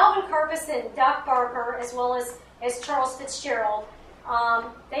 So Alvin Karpis and Doc Barker, as well as Charles Fitzgerald,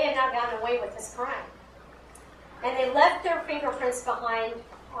 they had not gotten away with this crime. And they left their fingerprints behind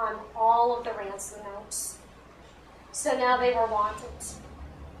on all of the ransom notes. So now they were wanted.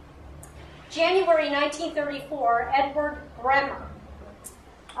 January 1934, Edward Bremer.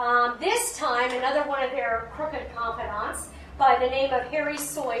 This time, another one of their crooked confidants by the name of Harry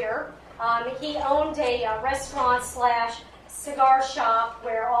Sawyer. He owned a restaurant/cigar shop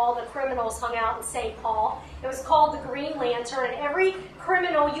where all the criminals hung out in St. Paul. It was called the Green Lantern, and every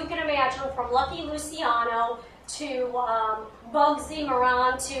criminal you can imagine, from Lucky Luciano to Bugsy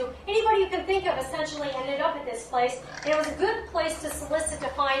Moran to anybody you can think of, essentially ended up at this place. And it was a good place to solicit to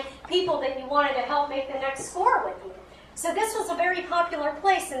find people that you wanted to help make the next score with you. So this was a very popular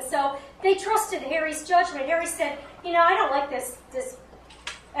place, and so they trusted Harry's judgment. Harry said, you know, I don't like this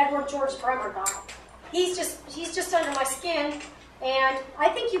Edward George Bremer guy. He's just under my skin, and I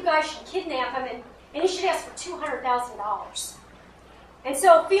think you guys should kidnap him, and you should ask for $200,000. And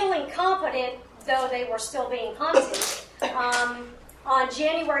so, feeling confident, though they were still being hunted, on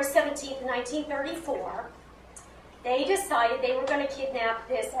January 17th, 1934, they decided they were going to kidnap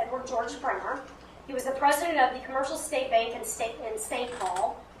this Edward George Bremer. He was the president of the Commercial State Bank in St.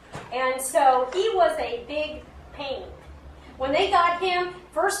 Paul, and so he was a big pain. When they got him,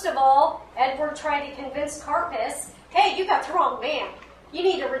 first of all, Edward tried to convince Karpis, hey, you got the wrong man. You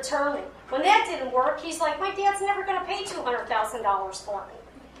need to return me. When that didn't work, he's like, my dad's never going to pay $200,000 for me.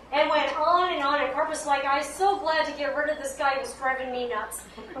 And went on, and Karpis was like, I'm so glad to get rid of this guy who's driving me nuts.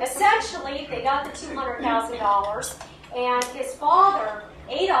 Essentially, they got the $200,000, and his father,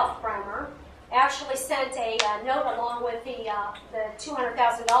 Adolf Bremer, actually sent a note along with the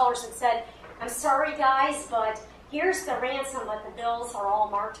 $200,000 and said, I'm sorry, guys, but here's the ransom, but the bills are all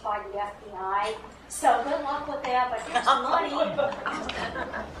marked by the FBI. So good luck with that, but here's the money.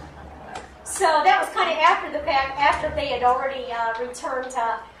 So that was kind of after the fact, after they had already returned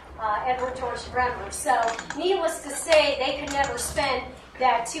to Edward George Bremer. So needless to say, they could never spend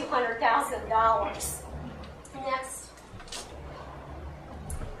that $200,000. Next.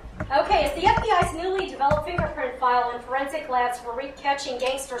 Okay, as the FBI's newly developed fingerprint file and forensic labs were catching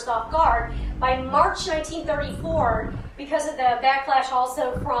gangsters off guard, by March 1934, because of the backlash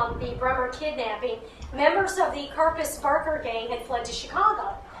also from the Bremer kidnapping, members of the Karpis Barker gang had fled to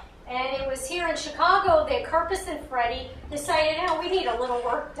Chicago. And it was here in Chicago that Karpis and Freddie decided, oh, we need a little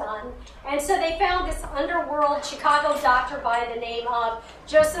work done. And so they found this underworld Chicago doctor by the name of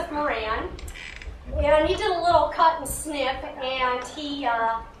Joseph Moran. And he did a little cut and snip, and he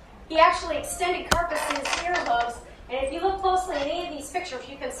actually extended Karpis' earlobes. And if you look closely in any of these pictures,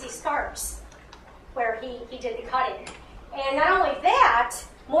 you can see scars where he did the cutting. And not only that,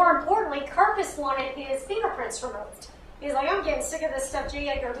 more importantly, Karpis wanted his fingerprints removed. He's like, I'm getting sick of this stuff. J.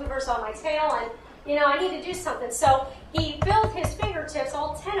 Edgar Hoover's on my tail, and, I need to do something. So he filled his fingertips,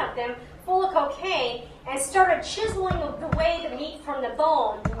 all 10 of them, full of cocaine, and started chiseling away the meat from the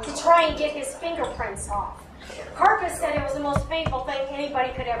bone to try and get his fingerprints off. Karpis said it was the most painful thing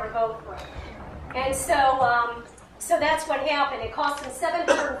anybody could ever go through. And so that's what happened. It cost him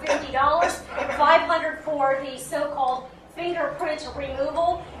 $750, $500 for the so-called fingerprint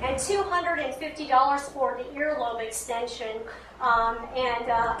removal, and $250 for the earlobe extension.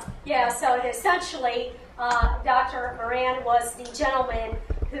 So essentially, Dr. Moran was the gentleman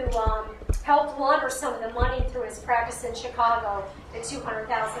who helped launder some of the money through his practice in Chicago, the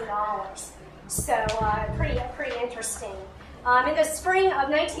 $200,000. So pretty interesting. In the spring of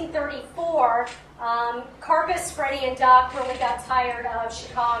 1934, Karpis, Freddie, and Doc really got tired of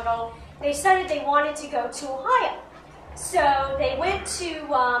Chicago. They decided they wanted to go to Ohio. So they went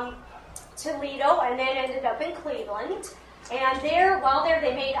to Toledo and then ended up in Cleveland. And while there,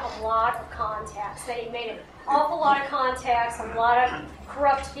 they made a lot of contacts. They made an awful lot of contacts, a lot of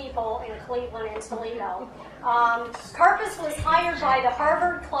corrupt people in Cleveland and Toledo. Karpis was hired by the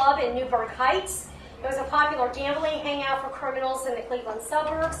Harvard Club in Newburgh Heights. It was a popular gambling hangout for criminals in the Cleveland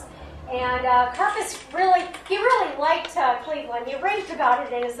suburbs. And Karpis really liked Cleveland. He raved about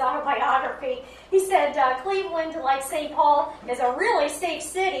it in his autobiography. He said Cleveland, like St. Paul, is a really safe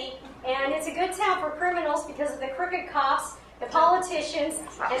city, and it's a good town for criminals because of the crooked cops, the politicians,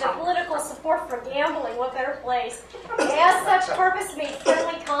 and the political support for gambling. What better place? As such, Karpis made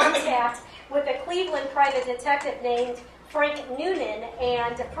friendly contact with a Cleveland private detective named Frank Noonan,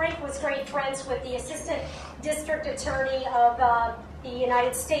 and Frank was great friends with the assistant district attorney of the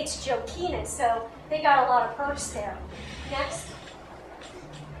United States, Joe Keenan, so they got a lot of perks there. Next.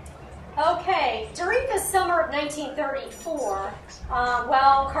 Okay, during the summer of 1934,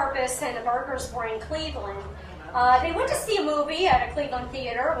 while Karpis and the Barkers were in Cleveland, they went to see a movie at a Cleveland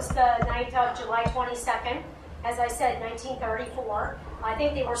theater. It was the night of July 22nd, as I said, 1934. I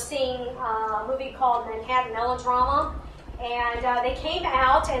think they were seeing a movie called Manhattan Melodrama. And they came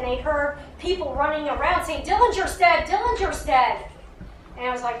out and they heard people running around saying, Dillinger's dead, Dillinger's dead. And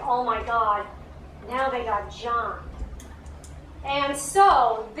I was like, oh my God, now they got John. And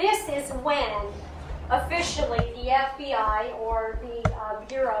so this is when officially the FBI, or the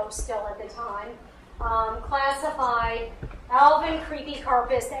Bureau still at the time, classified Alvin Creepy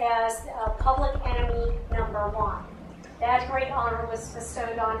Karpis as public enemy #1. That great honor was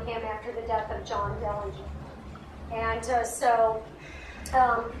bestowed on him after the death of John Dillinger. And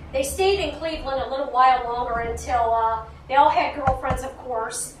they stayed in Cleveland a little while longer until they all had girlfriends, of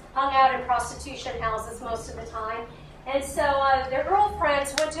course, hung out in prostitution houses most of the time. And so their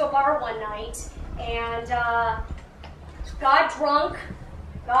girlfriends went to a bar one night and got drunk,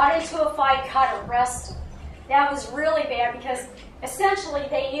 got into a fight, got arrested. That was really bad because essentially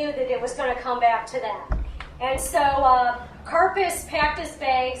they knew that it was going to come back to them. And so Karpis packed his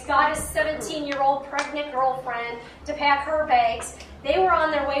bags, got his 17-year-old pregnant girlfriend to pack her bags. They were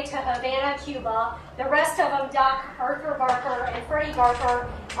on their way to Havana, Cuba. The rest of them, Doc, Arthur Barker, and Freddie Barker,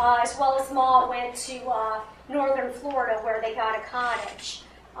 as well as Ma, went to northern Florida where they got a cottage.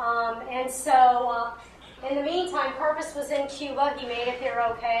 And so in the meantime, Karpis was in Cuba. He made it there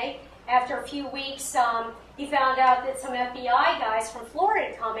okay. After a few weeks, he found out that some FBI guys from Florida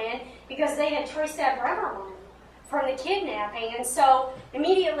had come in because they had traced that Bremer money from the kidnapping. And so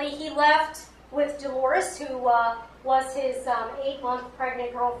immediately he left with Dolores, who was his 8-month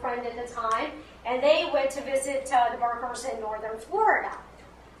pregnant girlfriend at the time, and they went to visit the Barkers in northern Florida.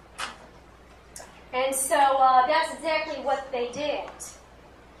 And so that's exactly what they did.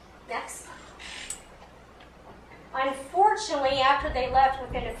 Next. Unfortunately, after they left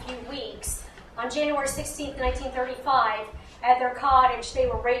within a few weeks, on January 16th, 1935, at their cottage, they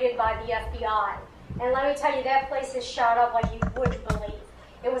were raided by the FBI. And let me tell you, that place is shot up like you wouldn't believe.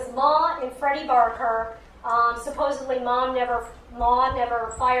 It was Ma and Freddie Barker. Supposedly, Ma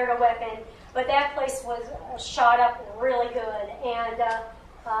never fired a weapon, but that place was shot up really good. And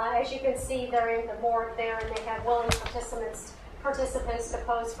as you can see, they're in the morgue there, and they have willing participants to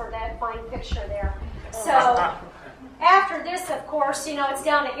pose for that fine picture there. So after this, of course, it's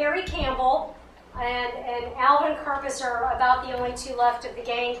down to Harry Campbell and Alvin Karpis are about the only two left of the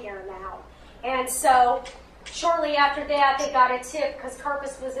gang here now. And so shortly after that, they got a tip, because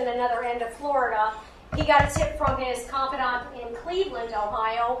Karpis was in another end of Florida. He got a tip from his confidant in Cleveland,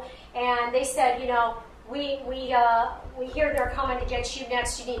 Ohio, and they said, we hear they're coming to get you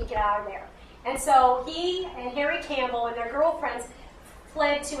next. You need to get out of there. And so he and Harry Campbell and their girlfriends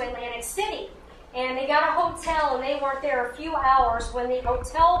fled to Atlantic City. And they got a hotel, and they weren't there a few hours when the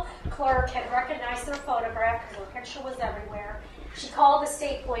hotel clerk had recognized their photograph, because their picture was everywhere. She called the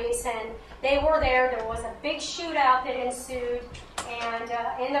state police, and they were there. There was a big shootout that ensued, and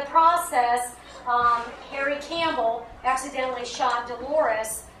in the process, Harry Campbell accidentally shot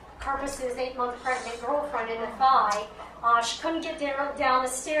Dolores, Karpis' 8-month pregnant girlfriend, in the thigh. She couldn't get down the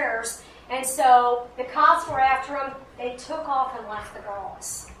stairs, and so the cops were after him. They took off and left the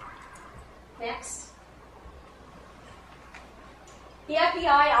girls. Next. The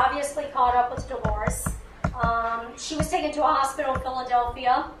FBI obviously caught up with Dolores. She was taken to a hospital in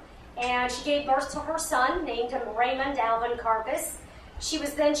Philadelphia, and she gave birth to her son, named him Raymond Alvin Karpis. She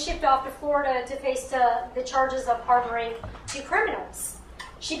was then shipped off to Florida to face the charges of harboring two criminals.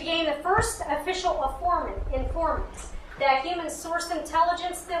 She became the first official informant. That human source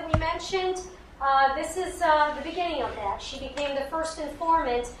intelligence that we mentioned, this is the beginning of that. She became the first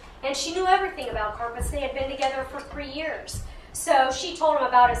informant, and she knew everything about Karpis. They had been together for 3 years. So she told him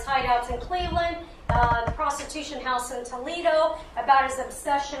about his hideouts in Cleveland, the prostitution house in Toledo, about his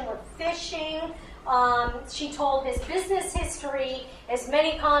obsession with fishing. She told his business history, as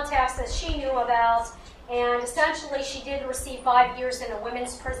many contacts as she knew about, and essentially she did receive 5 years in a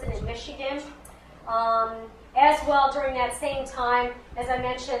women's prison in Michigan. As well, during that same time, as I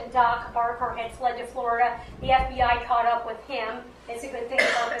mentioned, Doc Barker had fled to Florida. The FBI caught up with him. It's a good thing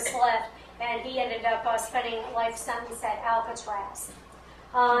Karpis left, and he ended up spending a life sentence at Alcatraz.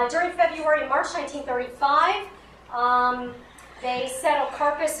 During February and March 1935, they settled,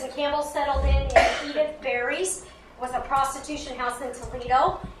 Karpis and Campbell settled in Edith Berry's. It was a prostitution house in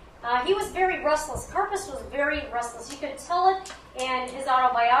Toledo. He was very restless. Karpis was very restless. You could tell it in his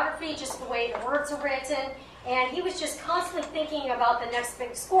autobiography, just the way the words are written. And he was just constantly thinking about the next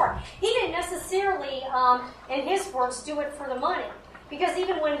big score. He didn't necessarily, in his words, do it for the money. Because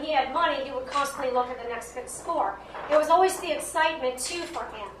even when he had money, he would constantly look at the next big score. It was always the excitement, too, for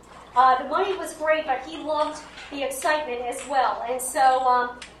him. The money was great, but he loved the excitement as well. And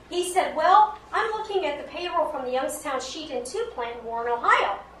so he said, well, I'm looking at the payroll from the Youngstown Sheet and Tube plant in Warren,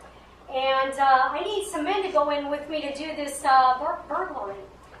 Ohio. And I need some men to go in with me to do this burglary.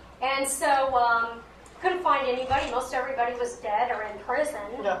 And so couldn't find anybody. Most everybody was dead or in prison.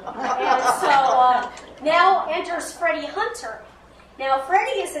 And so now enters Freddie Hunter. Now,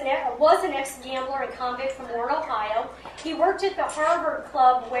 Freddie was an ex-gambler and convict from Warren, Ohio. He worked at the Harvard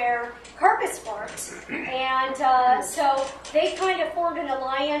Club where Karpis worked. And so they kind of formed an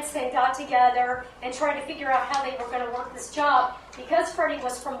alliance and got together and tried to figure out how they were going to work this job. Because Freddie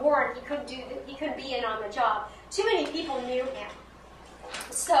was from Warren, he couldn't be in on the job. Too many people knew him.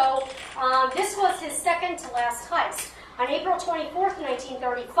 So this was his second to last heist. On April 24th,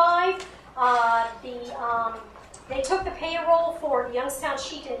 1935, they took the payroll for the Youngstown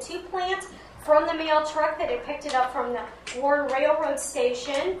Sheet and Tube plant from the mail truck that had picked it up from the Warren Railroad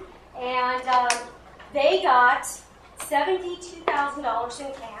Station, and they got $72,000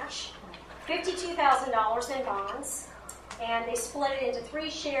 in cash, $52,000 in bonds, and they split it into 3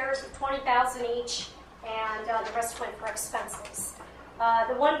 shares of $20,000 each, and the rest went for expenses.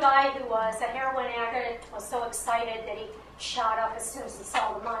 The one guy who was a heroin addict was so excited that he shot up as soon as he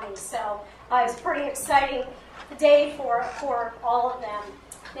saw the money. So it was a pretty exciting day for all of them.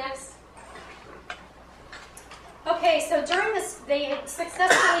 Next. Okay, so during this, they had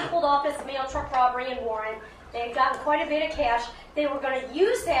successfully pulled off this mail truck robbery in Warren. They had gotten quite a bit of cash. They were going to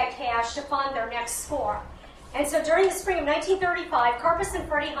use that cash to fund their next score. And so during the spring of 1935, Karpis and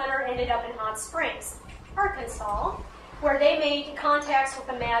Freddie Hunter ended up in Hot Springs, Arkansas, where they made contacts with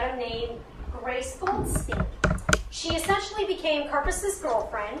a madam named Grace Goldstein. She essentially became Karpis'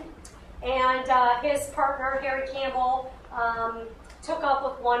 girlfriend, and his partner, Harry Campbell, took up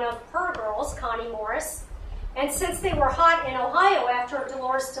with one of her girls, Connie Morris. And since they were hot in Ohio after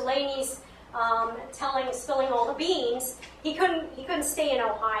Dolores Delaney's spilling all the beans, he couldn't stay in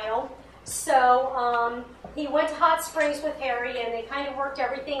Ohio. So he went to Hot Springs with Harry, and they kind of worked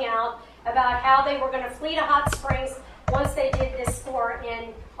everything out about how they were going to flee to Hot Springs once they did this score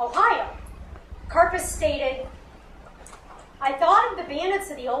in Ohio. Karpis stated, "I thought of the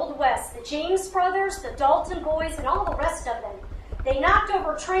bandits of the Old West, the James brothers, the Dalton boys, and all the rest of them. They knocked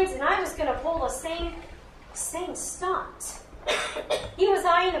over trains, and I was going to pull the same stunt." He was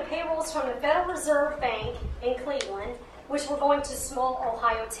eyeing the payrolls from the Federal Reserve Bank in Cleveland, which were going to small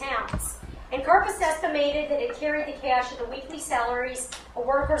Ohio towns. And Karpis estimated that it carried the cash of the weekly salaries of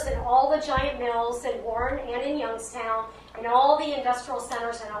workers in all the giant mills in Warren and in Youngstown and all the industrial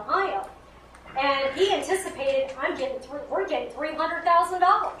centers in Ohio. And he anticipated, we're getting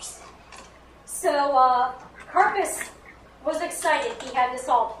 $300,000. So Karpis was excited. He had this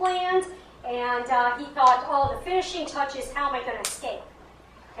all planned, and he thought, oh, the finishing touches, how am I going to escape?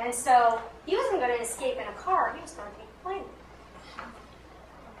 And so he wasn't going to escape in a car. He was going to take a plane.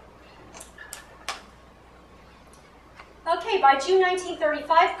 Okay, by June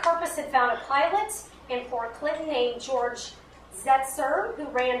 1935, Karpis had found a pilot in Fort Clinton named George Zetzer, who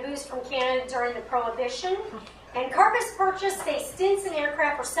ran booze from Canada during the Prohibition. And Karpis purchased a Stinson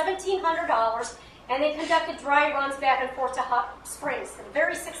aircraft for $1,700, and they conducted dry runs back and forth to Hot Springs. They were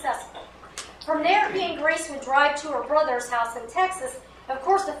very successful. From there, he and Grace would drive to her brother's house in Texas. Of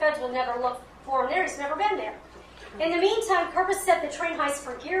course, the feds would never look for him there. He's never been there. In the meantime, Karpis set the train heist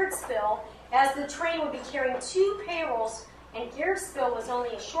for Garrettsville, as the train would be carrying 2 payrolls, and Garrettsville was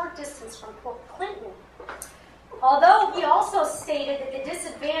only a short distance from Fort Clinton. Although he also stated that the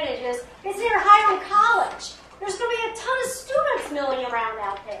disadvantage is near Hiram College. There's going to be a ton of students milling around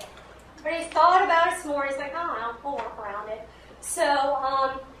out there. But he thought about it some more. He's like, I don't know, we'll work around it.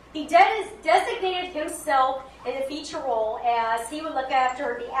 So he designated himself in the feature role as he would look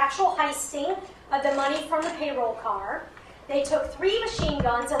after the actual heisting of the money from the payroll car. They took 3 machine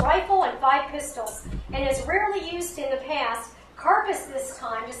guns, a rifle, and 5 pistols. And as rarely used in the past, Karpis this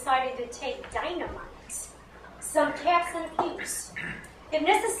time decided to take dynamite, some caps and fuse. If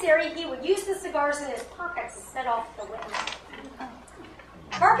necessary, he would use the cigars in his pockets to set off the wind.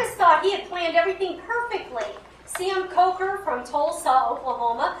 Karpis thought he had planned everything perfectly. Sam Coker from Tulsa,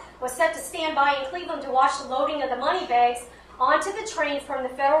 Oklahoma, was set to stand by in Cleveland to watch the loading of the money bags onto the train from the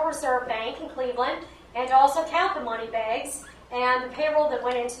Federal Reserve Bank in Cleveland, and to also count the money bags and the payroll that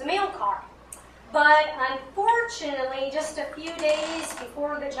went into the mail car. But unfortunately, just a few days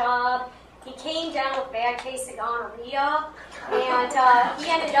before the job, he came down with a bad case of gonorrhea, and he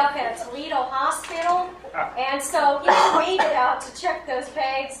ended up at a Toledo hospital, and so he made it out to check those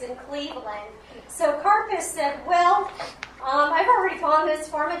bags in Cleveland. So Karpis said, well, I've already gone this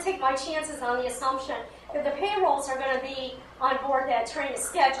far. I'm going to take my chances on the assumption that the payrolls are going to be on board that train as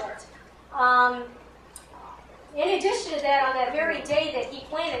scheduled. In addition to that, on that very day that he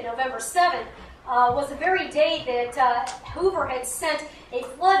planned it, November 7th, was the very day that Hoover had sent a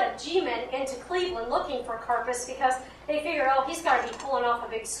flood of G-men into Cleveland looking for Karpis because they figured, oh, he's got to be pulling off a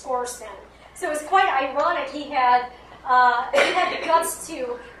big score soon. So it was quite ironic he had the guts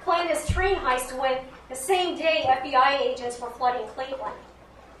to plan this train heist when the same day FBI agents were flooding Cleveland.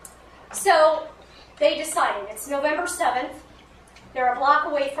 So they decided it's November 7th. They're a block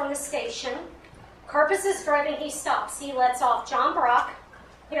away from the station. Karpis is driving, he stops. He lets off John Brock,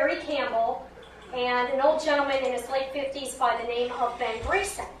 Harry Campbell, and an old gentleman in his late 50s by the name of Ben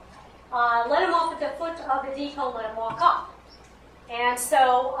Grayson. Let him off at the foot of the depot and let him walk up. And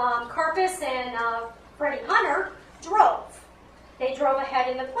so Karpis and Freddie Hunter drove. They drove ahead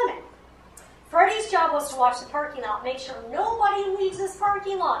in the Plymouth. Freddie's job was to watch the parking lot, make sure nobody leaves this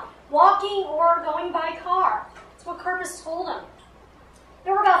parking lot, walking or going by car. That's what Karpis told him.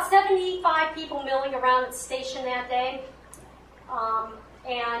 There were about 75 people milling around at the station that day.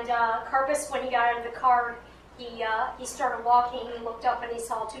 Karpis, when he got out of the car, he started walking. He looked up and he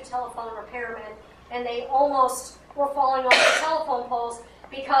saw 2 telephone repairmen, and they almost were falling off the telephone poles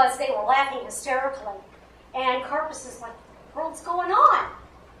because they were laughing hysterically. And Karpis is like, what the world's going on?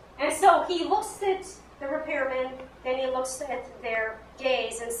 And so he looks at the repairmen, then he looks at their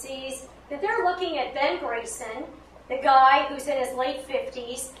gaze and sees that they're looking at Ben Grayson, the guy who's in his late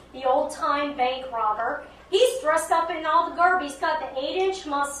 50s, the old-time bank robber. He's dressed up in all the garb. He's got the 8-inch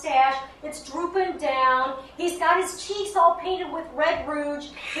mustache. It's drooping down. He's got his cheeks all painted with red rouge.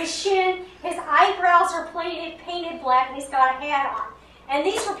 His shin, his eyebrows are painted black, and he's got a hat on. And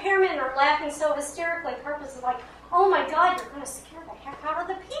these repairmen are laughing so hysterically. Karpis is like, oh my God, you're going to scare the heck out of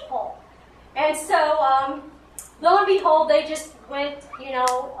the people. And so, lo and behold, they just went,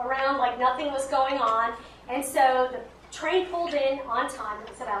 around like nothing was going on. And so the train pulled in on time. It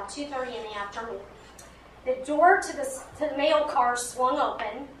was about 2:30 in the afternoon. The door to the mail car swung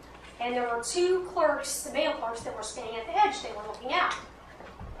open, and there were two clerks, the mail clerks, that were standing at the edge. They were looking out.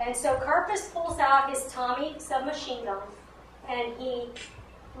 And so Karpis pulls out his Tommy submachine gun, and he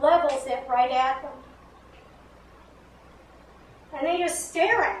levels it right at them. And they just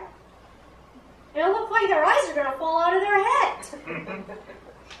stare at him. And it looked like their eyes are going to fall out of their head.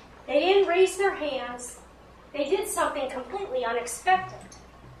 They didn't raise their hands. They did something completely unexpected.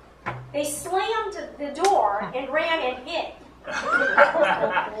 They slammed the door and ran and hid.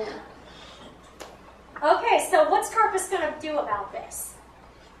 Okay, so what's Karpis going to do about this?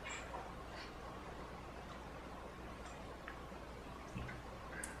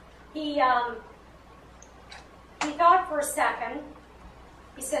 He thought for a second.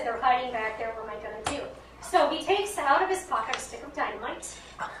 He said, they're hiding back there, what am I going to do? So he takes out of his pocket a stick of dynamite,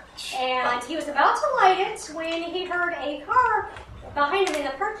 and he was about to light it when he heard a car behind him in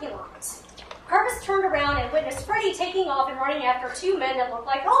the parking lot. Karpis turned around and witnessed Freddie taking off and running after two men that looked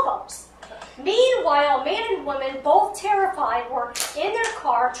like hobos. Meanwhile, man and woman, both terrified, were in their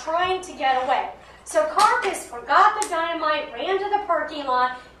car trying to get away. So Karpis forgot the dynamite, ran to the parking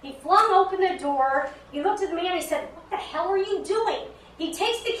lot. He flung open the door. He looked at the man and he said, what the hell are you doing? He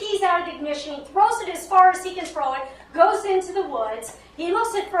takes the keys out of the ignition, he throws it as far as he can throw it, goes into the woods. He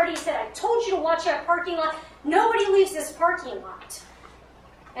looks at Freddie, he said, I told you to watch that parking lot. Nobody leaves this parking lot.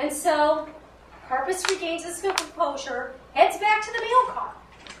 And so Karpis regains his composure, heads back to the mail car.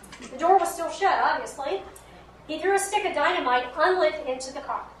 The door was still shut, obviously. He threw a stick of dynamite unlit into the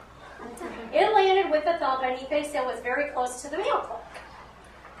car. It landed with a thump, and he thinks it was very close to the mail clerk.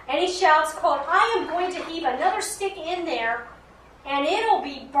 And he shouts, quote, I am going to heave another stick in there, and it'll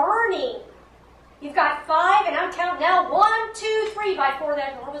be burning. You've got 5, and I'm counting now 1, 2, 3 by 4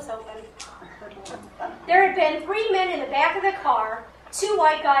 that door was open. There had been 3 men in the back of the car, 2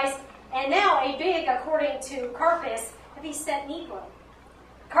 white guys, and now a big, according to Karpis, heavy-set Negro.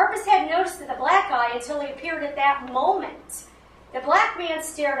 Karpis hadn't noticed the black guy until he appeared at that moment. The black man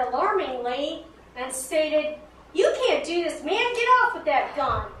stared alarmingly and stated, you can't do this, man, get off with that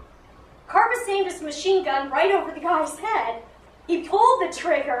gun. Karpis aimed his machine gun right over the guy's head. He pulled the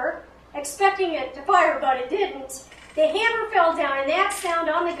trigger, expecting it to fire, but it didn't. The hammer fell down, and that sound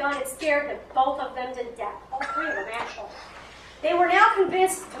on the gun had scared both of them to death. All 3 of them, actually. They were now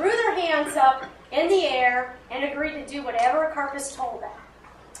convinced, threw their hands up in the air, and agreed to do whatever Karpis told them.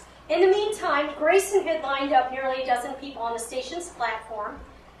 In the meantime, Grayson had lined up nearly a dozen people on the station's platform,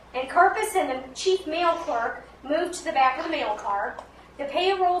 and Karpis and the chief mail clerk moved to the back of the mail car. The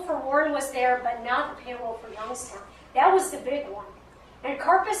payroll for Warren was there, but not the payroll for Youngstown. That was the big one. And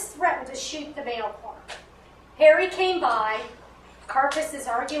Karpis threatened to shoot the mail clerk. Harry came by. Karpis is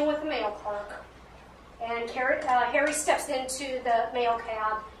arguing with the mail clerk. And Harry steps into the mail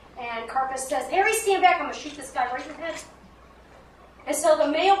cab, and Karpis says, Harry, stand back. I'm going to shoot this guy right in the head. And so the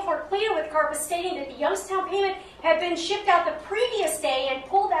mail clerk pleaded with Karpis, stating that the Youngstown payment had been shipped out the previous day, and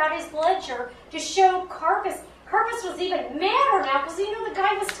pulled out his ledger to show Karpis. Karpis was even madder now because he knew the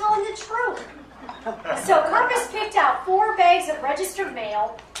guy was telling the truth. So Karpis picked out 4 bags of registered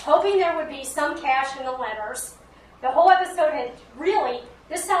mail, hoping there would be some cash in the letters. The whole episode had really,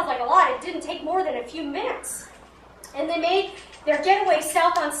 this sounds like a lot, it didn't take more than a few minutes. And they made their getaway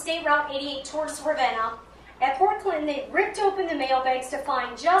south on State Route 88 towards Ravenna. At Port Clinton, they ripped open the mail bags to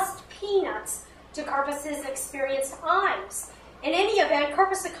find just peanuts to Karpis' experienced eyes. In any event,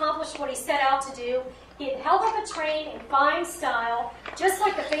 Karpis accomplished what he set out to do. He had held up a train in fine style, just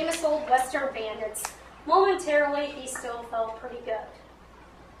like the famous old Western bandits. Momentarily, he still felt pretty good.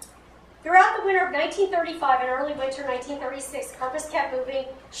 Throughout the winter of 1935 and early winter 1936, Karpis kept moving,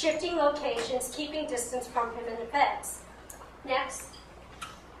 shifting locations, keeping distance from him and the feds. Next.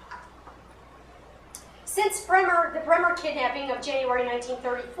 Since the Bremer kidnapping of January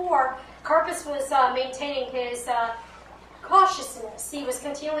 1934, Karpis was maintaining his cautiousness. He was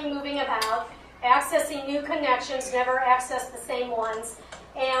continually moving about, accessing new connections, never accessed the same ones.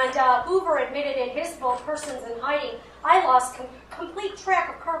 And Hoover admitted in his book, Persons in Hiding, I lost complete track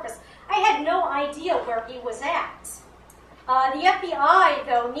of Karpis. I had no idea where he was at. The FBI,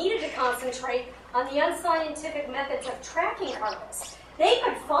 though, needed to concentrate on the unscientific methods of tracking Karpis. They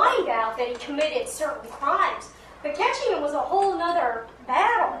could find out that he committed certain crimes, but catching him was a whole other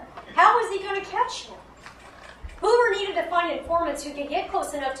battle. How was he going to catch him? Hoover needed to find informants who could get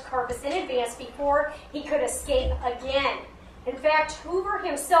close enough to Karpis in advance before he could escape again. In fact, Hoover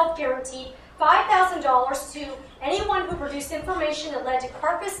himself guaranteed $5,000 to anyone who produced information that led to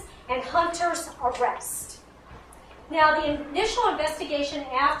Karpis and Hunter's arrest. Now, the initial investigation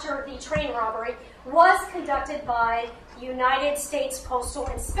after the train robbery was conducted by United States Postal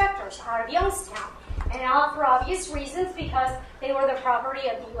Inspectors out of Youngstown. And not for obvious reasons, because they were the property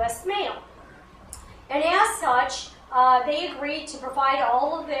of the U.S. Mail. And as such, they agreed to provide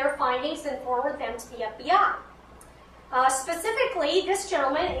all of their findings and forward them to the FBI. Specifically, this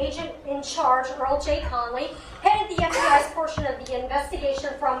gentleman, agent in charge, Earl J. Conley, headed the FBI's portion of the investigation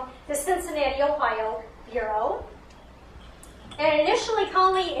from the Cincinnati, Ohio Bureau. And initially,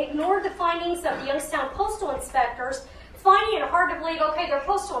 Conley ignored the findings of the Youngstown postal inspectors, finding it hard to believe, okay, they're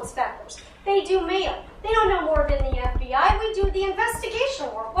postal inspectors. They do mail. They don't know more than the FBI. We do the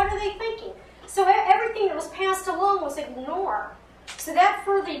investigation work. What are they thinking? So everything that was passed along was ignored. So that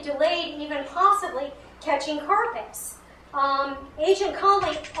further delayed even possibly catching Karpis. Agent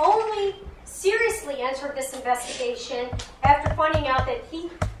Conley only seriously entered this investigation after finding out that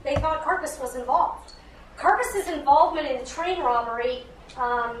they thought Karpis was involved. Karpis' involvement in the train robbery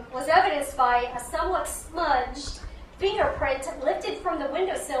was evidenced by a somewhat smudged fingerprint lifted from the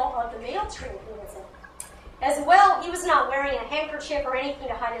windowsill of the mail train he was in. As well, he was not wearing a handkerchief or anything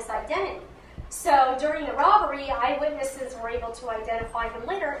to hide his identity. So during the robbery, eyewitnesses were able to identify him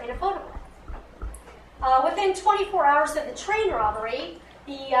later in a photograph. Within 24 hours of the train robbery,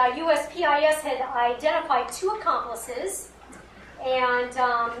 the USPIS had identified 2 accomplices. And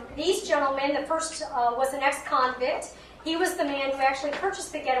these gentlemen, the first was an ex-convict. He was the man who actually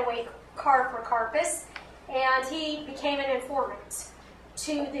purchased the getaway car for Karpis, and he became an informant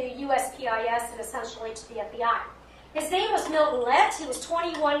to the USPIS and essentially to the FBI. His name was Milton Lett. He was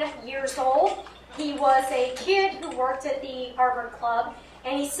 21 years old. He was a kid who worked at the Harvard Club,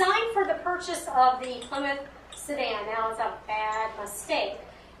 and he signed for the purchase of the Plymouth sedan. Now, it's a bad mistake.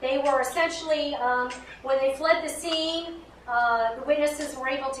 They were essentially, when they fled the scene, the witnesses were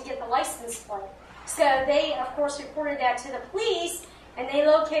able to get the license plate. So they, of course, reported that to the police, and they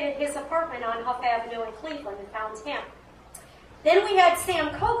located his apartment on Huff Avenue in Cleveland and found him. Then we had Sam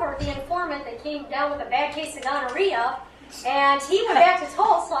Coker, the informant that came down with a bad case of gonorrhea, and he went back to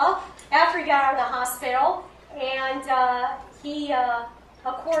Tulsa after he got out of the hospital, and he,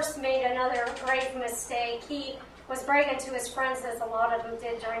 of course, made another grave mistake. He was bragging to his friends, as a lot of them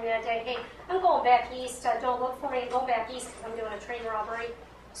did during that day, hey, I'm going back east, don't look for me, I'm going back east because I'm doing a train robbery,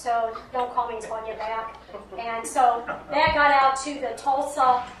 so don't call me until I get back. And so that got out to the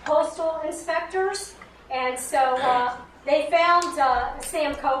Tulsa postal inspectors, and so they found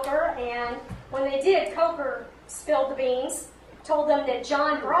Sam Coker, and when they did, Coker spilled the beans, told them that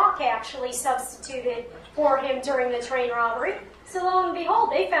John Brock actually substituted for him during the train robbery. So lo and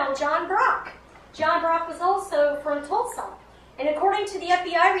behold, they found John Brock. John Brock was also from Tulsa. And according to the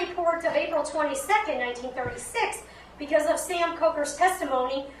FBI report of April 22nd, 1936, because of Sam Coker's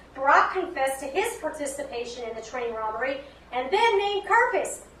testimony, Brock confessed to his participation in the train robbery and then named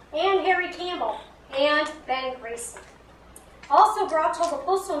Karpis and Harry Campbell and Ben Grayson. Also, Brock told the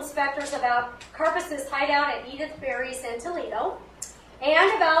postal inspectors about Karpis' hideout at Edith Berry's in Toledo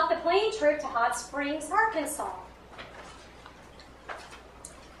and about the plane trip to Hot Springs, Arkansas.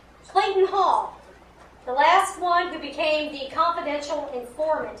 Clayton Hall, the last one who became the confidential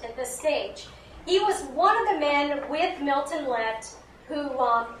informant at this stage. He was one of the men with Milton Lett who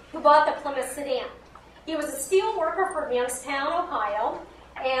bought the Plymouth sedan. He was a steel worker from Youngstown, Ohio,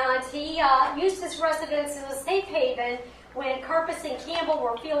 and he used his residence as a safe haven. When Karpis and Campbell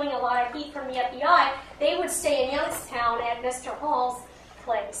were feeling a lot of heat from the FBI, they would stay in Youngstown at Mr. Hall's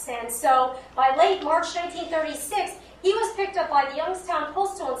place. And so by late March 1936, he was picked up by the Youngstown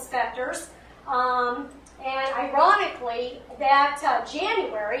postal inspectors. And ironically, that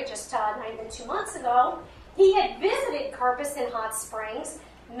January, just not even 2 months ago, he had visited Karpis in Hot Springs,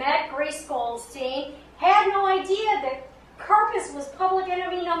 met Grace Goldstein, had no idea that Karpis was public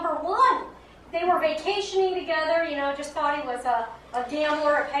enemy number 1. They were vacationing together, just thought he was a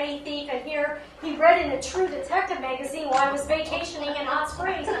gambler, a petty thief, and here he read in the True Detective magazine while I was vacationing in Hot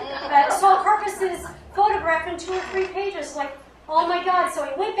Springs. Saw Karpis' photograph in 2 or 3 pages, like, oh my God. So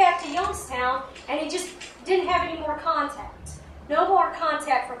he went back to Youngstown, and he just didn't have any more contact. No more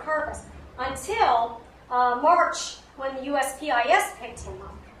contact for Karpis until March, when the USPIS picked him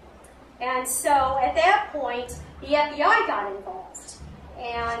up. And so at that point, the FBI got involved.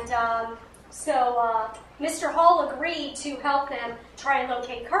 And so Mr. Hall agreed to help them try and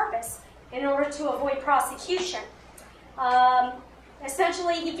locate Karpis in order to avoid prosecution.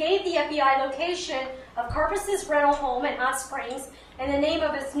 Essentially, he gave the FBI location of Karpis' rental home in Hot Springs and the name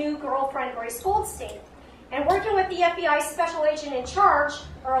of his new girlfriend, Grace Goldstein. And working with the FBI special agent in charge,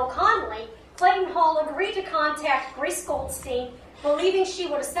 Earl Conley, Clayton Hall agreed to contact Grace Goldstein, believing she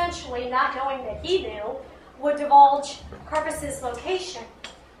would essentially, not knowing that he knew, would divulge Karpis' location.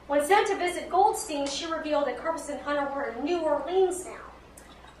 When sent to visit Goldstein, she revealed that Karpis and Hunter were in New Orleans now,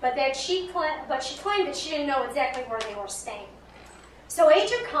 but she claimed that she didn't know exactly where they were staying. So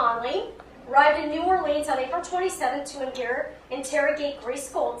Agent Conley arrived in New Orleans on April 27th to interrogate Grace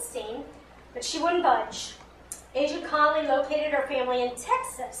Goldstein, but she wouldn't budge. Agent Conley located her family in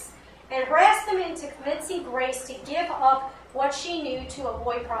Texas and harassed them into convincing Grace to give up what she knew to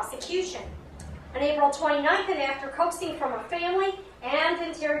avoid prosecution. On April 29th, and after coaxing from her family and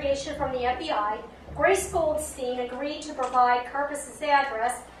interrogation from the FBI, Grace Goldstein agreed to provide Karpis'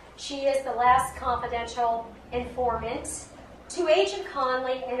 address, she is the last confidential informant, to Agent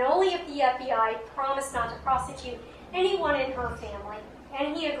Conley, and only if the FBI promised not to prosecute anyone in her family,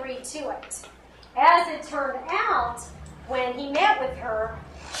 and he agreed to it. As it turned out, when he met with her,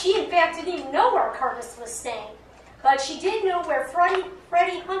 she in fact didn't even know where Karpis was staying, but she did know where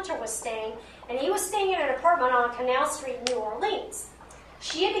Freddie Hunter was staying, and he was staying in an apartment on Canal Street in New Orleans.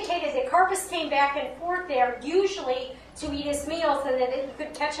 She indicated that Karpis came back and forth there, usually to eat his meals, and that you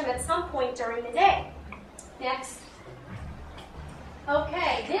could catch him at some point during the day. Next.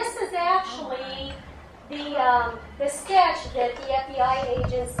 Okay, this is actually the sketch that the FBI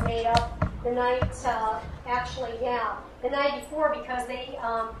agents made up the night, the night before, because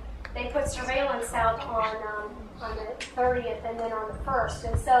they put surveillance out on the 30th and then on the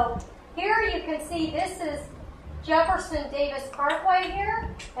 1st. And so here you can see this is Jefferson Davis Parkway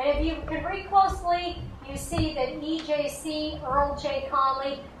here, and if you can read closely, you see that EJC, Earl J.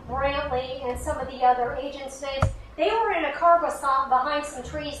 Conley, Brantley, and some of the other agents' names, they were in a car behind some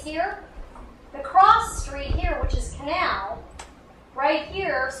trees here. The cross street here, which is Canal, right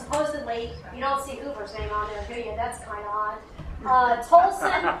here, supposedly, you don't see Hoover's name on there, do you? That's kind of odd.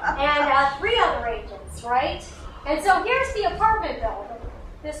 Tolson and 3 other agents, right? And so here's the apartment building.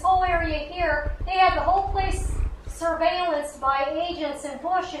 This whole area here, they had the whole place surveillanced by agents and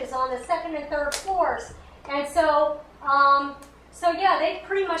bushes on the 2nd and 3rd floors. And so, yeah, they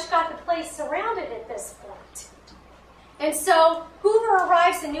pretty much got the place surrounded at this point. And so Hoover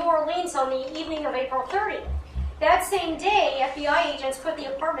arrives in New Orleans on the evening of April 30th. That same day, FBI agents put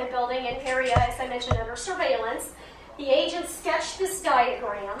the apartment building and area, as I mentioned, under surveillance. The agents sketched this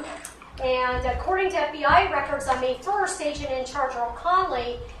diagram, and according to FBI records on May 1st, agent in charge Earl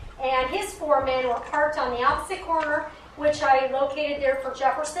Conley and his 4 men were parked on the opposite corner, which I located there for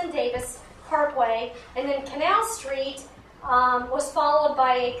Jefferson Davis Parkway, and then Canal Street was followed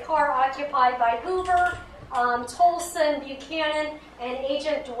by a car occupied by Hoover, Tolson, Buchanan, and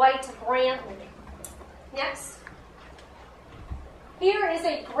Agent Dwight Brantley. Next. Here is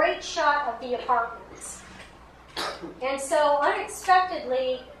a great shot of the apartments. And so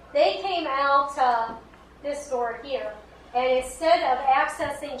unexpectedly, they came out this door here. And instead of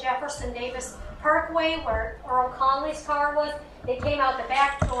accessing Jefferson Davis Parkway, where Earl Conley's car was, they came out the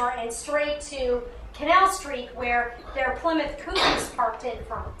back door and straight to Canal Street, where their Plymouth Coupe was parked in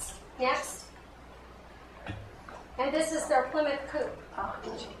front. Next. And this is their Plymouth Coupe.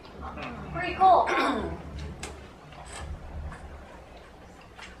 Pretty cool.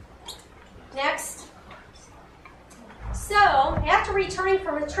 Next. So, after returning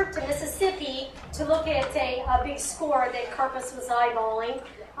from a trip to Mississippi to look at a big score that Karpis was eyeballing,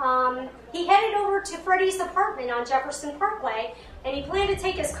 he headed over to Freddie's apartment on Jefferson Parkway, and he planned to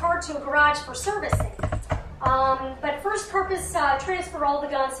take his car to a garage for servicing. But first, Karpis transferred all the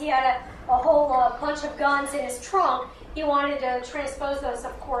guns. He had a whole bunch of guns in his trunk. He wanted to transpose those,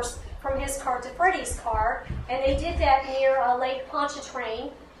 of course, from his car to Freddie's car, and they did that near Lake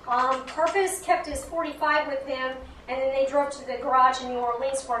Pontchartrain. Karpis kept his .45 with him, and then they drove to the garage in New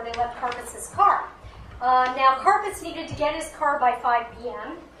Orleans where they left Karpis' car. Now, Karpis needed to get his car by 5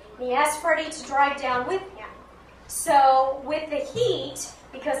 p.m., and he asked Freddie to drive down with him. So, with the heat,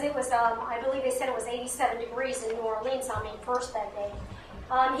 because it was, I believe they said it was 87 degrees in New Orleans on May 1st that day,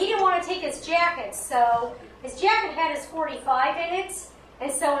 he didn't want to take his jacket, so his jacket had his .45 in it,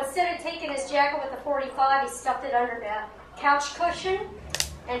 and so instead of taking his jacket with the .45, he stuffed it under the couch cushion,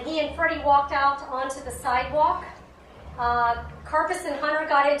 and he and Freddie walked out onto the sidewalk. Karpis and Hunter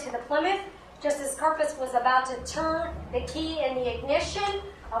got into the Plymouth. Just as Karpis was about to turn the key in the ignition,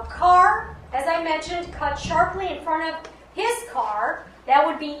 a car, as I mentioned, cut sharply in front of his car. That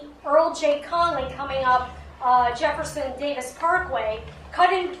would be Earl J. Conley coming up Jefferson Davis Parkway,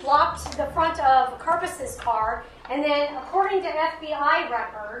 cut and blocked the front of Karpis' car, and then, according to FBI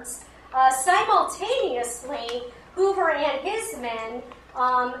records, simultaneously, Hoover and his men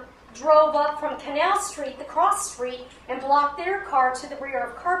drove up from Canal Street, the cross street, and blocked their car to the rear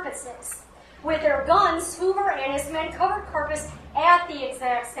of Karpis'. With their guns, Hoover and his men covered Karpis at the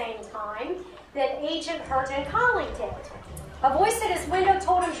exact same time that Agent Hurt and Conley did. A voice at his window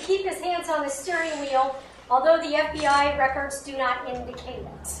told him to keep his hands on the steering wheel, although the FBI records do not indicate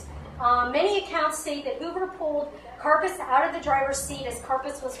it. Many accounts state that Hoover pulled Karpis out of the driver's seat as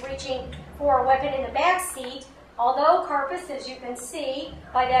Karpis was reaching for a weapon in the back seat, although Karpis, as you can see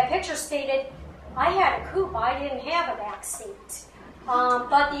by that picture, stated, "I had a coupe, I didn't have a back seat."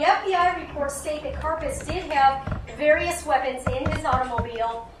 But the FBI reports state that Karpis did have various weapons in his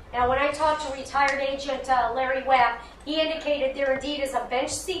automobile. Now, when I talked to retired agent Larry Webb, he indicated there indeed is a bench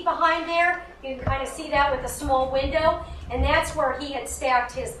seat behind there. You can kind of see that with a small window, and that's where he had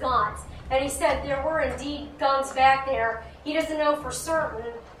stacked his guns. And he said there were indeed guns back there. He doesn't know for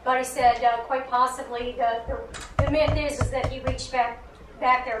certain, but he said quite possibly the myth is that he reached back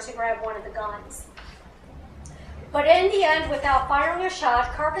there to grab one of the guns. But in the end, without firing a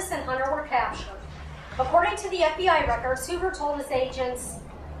shot, Karpis and Hunter were captured. According to the FBI records, Hoover told his agents,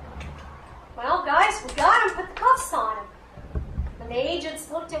 "Well, guys, we got him, put the cuffs on him." And the agents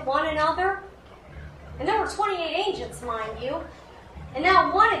looked at one another, and there were 28 agents, mind you, and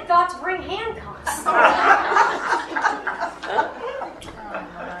not one had thought to bring handcuffs.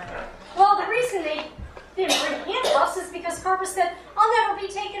 Well, the reason they didn't bring handcuffs is because Karpis said, "I'll never be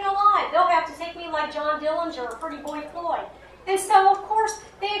taken alive. They'll have to take me like John Dillinger or Pretty Boy Floyd." And so, of course,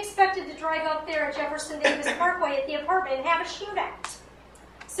 they expected to drive up there at Jefferson Davis Parkway at the apartment and have a shootout.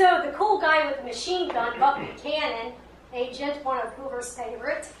 So the cool guy with the machine gun, Buck Buchanan, agent, one of Hoover's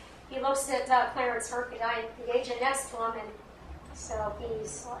favorites, he looks at Clarence Hurt, the agent next to him, and so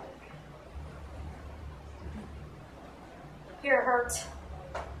he's like, "Here, Hurt.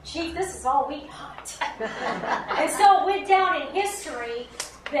 Chief, this is all we got." And so it went down in history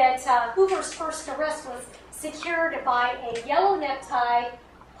that Hoover's first arrest was secured by a yellow necktie,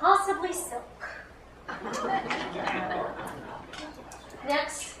 possibly silk.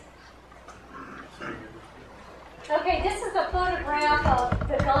 Next. Okay, this is a photograph of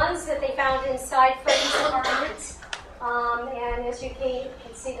the guns that they found inside Freddie's apartment. And as you can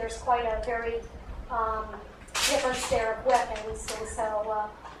see, there's quite a very difference there of weapons. And so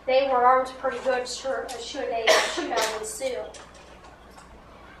they were armed pretty good should a shootout ensue.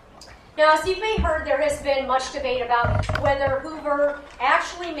 Now, as you may have heard, there has been much debate about whether Hoover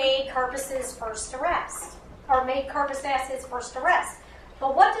actually made Karpis's first arrest, or made Karpis as his first arrest.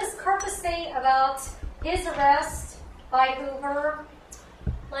 But what does Karpis say about his arrest by Hoover?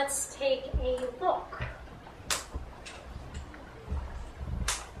 Let's take a look.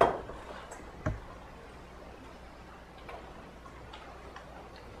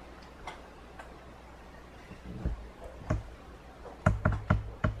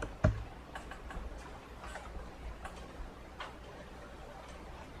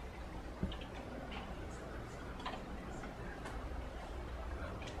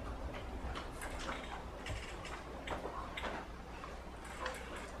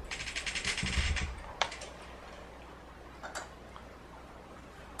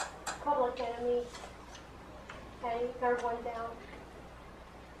 Enemy. Okay, third one down.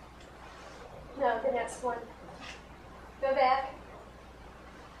 No, the next one. Go back.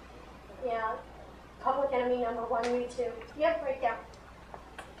 Yeah. Public enemy number 1, read 2. Yep, right down.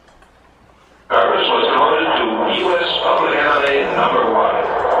 Karpis was promoted to U.S. Public Enemy number 1,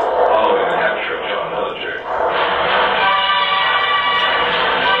 following the capture of John Military.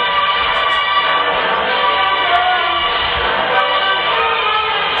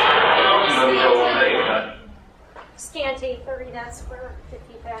 Scant 830, that's where the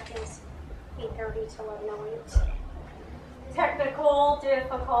feedback is 830 to 1108. Technical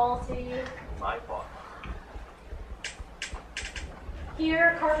difficulty. My fault.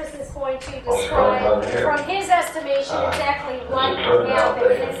 Here, Karpis is going to describe, from his estimation, exactly what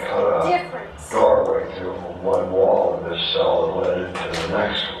happened and its difference. Doorway through one wall of this cell and led into the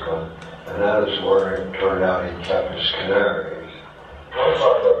next one, and that is where it turned out he kept his canaries. I'm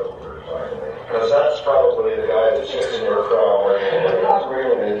talking about Hoover, finally, because that's probably the guy that sits in your crowd. Not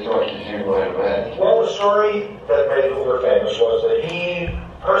really as much as you might imagine. Well, the story that made Hoover famous was that he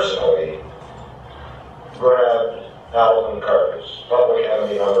personally grabbed Alvin Karpis, public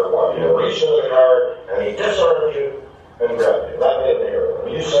enemy number 1. He reached into the car and he disarmed you and grabbed you. That made him the hero.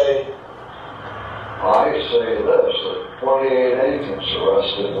 And you say? I say this, that 28 agents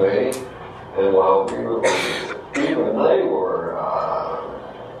arrested me, and while we were, even they were,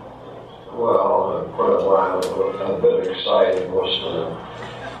 well, to put it mildly, a bit excited, most of them,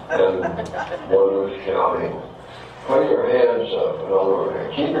 and one was counting. Put your hands up, in other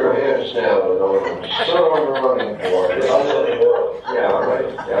words, keep your hands down, in other words, sit on the running board. Yeah, right,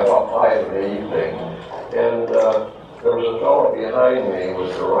 yeah, about 5 in the evening. And there was a fellow behind me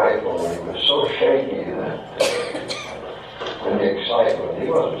with the rifle, and he was so shaky that excitement. He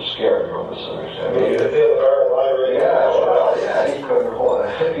wasn't scared, don't misunderstand. You could feel the guard in the library. Yeah, he couldn't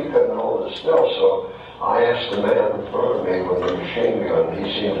hold it still. So I asked the man in front of me with the machine gun.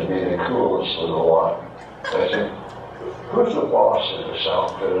 He seemed to be the coolest of the lot. I said, "Who's the boss of this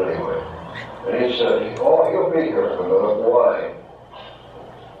outfit anyway?" And he said, "Oh, he'll be here in a minute. Why?"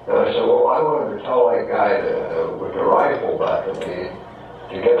 And I said, "Well, I wanted to tell that guy with the rifle back at me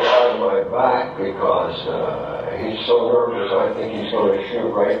to get out of my back because he's so nervous. I think he's going to shoot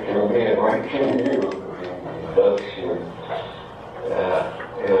right through me and right through you." He does shoot.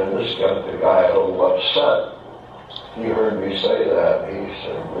 And this got the guy a little upset. He heard me say that. He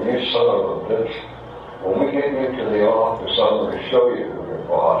said, "Well, you son of a bitch, when we get you to the office, I'm going to show you who your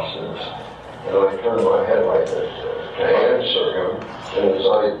boss is." And I turned my head like this to answer him. And as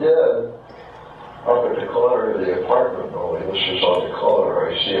I did, up at the corner of the apartment building, this was on the corner,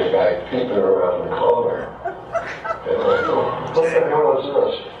 I see a guy peeping around the corner. And I thought, "What the hell is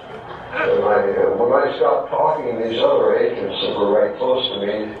this?" And when I stopped talking, these other agents that were right close to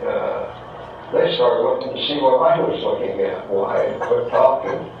me, they started looking to see what I was looking at. Well, I quit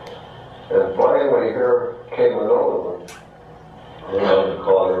talking. And finally, here came another one around the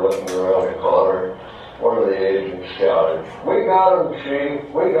corner, looking around the corner. One of the agents shouted, "We got him, Chief.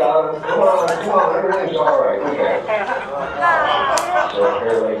 We got him. Come on, everything's all right. We got him." So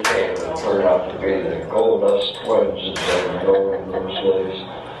here they came, and it turned out to be the Gold Dust Twins, as they were known in those days.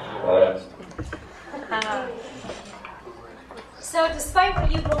 So despite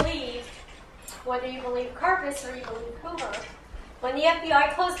what you believe, whether you believe Karpis or you believe Hoover, when the FBI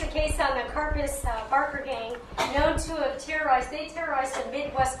closed the case on the Karpis Barker gang, known to have terrorized the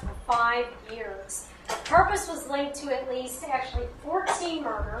Midwest for 5 years. Karpis was linked to at least 14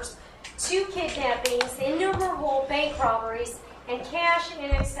 murders, 2 kidnappings, innumerable bank robberies, and cash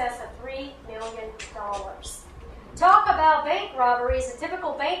in excess of $3 million. Talk about bank robberies. A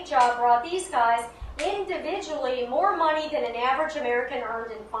typical bank job brought these guys individually more money than an average American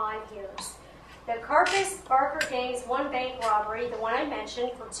earned in 5 years. The Karpis Barker gang's one bank robbery, the one I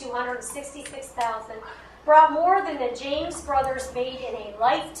mentioned, for $266,000, brought more than the James brothers made in a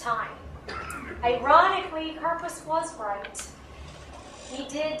lifetime. Ironically, Karpis was right. He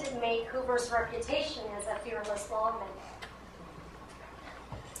did make Hoover's reputation as a fearless lawman.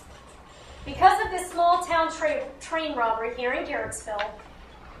 Because of this small town train robbery here in Garrettsville,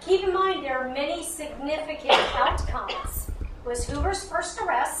 keep in mind there are many significant outcomes. It was Hoover's first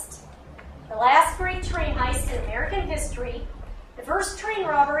arrest, the last great train heist in American history, the first train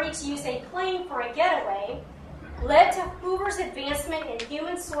robbery to use a plane for a getaway, led to Hoover's advancement in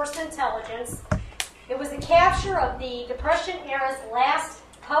human source intelligence. It was the capture of the Depression-era's last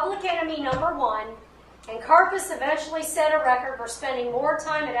public enemy #1, and Karpis eventually set a record for spending more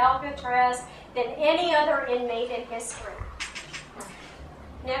time at Alcatraz than any other inmate in history.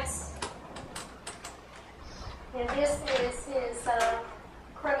 Next. And this is his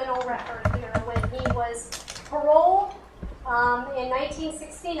criminal record here. When he was paroled in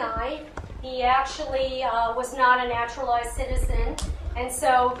 1969, he actually was not a naturalized citizen, and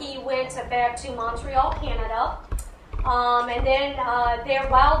so he went back to Montreal, Canada. And then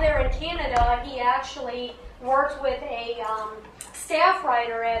while there in Canada, he actually worked with a staff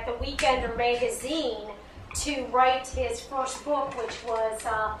writer at the Weekender magazine to write his first book, which was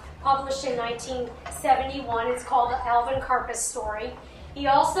published in 1971. It's called The Alvin Karpis Story. He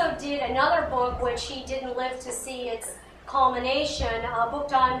also did another book, which he didn't live to see its culmination, a book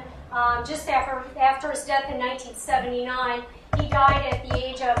done just after his death in 1979. He died at the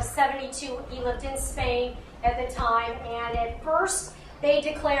age of 72. He lived in Spain at the time, and at first they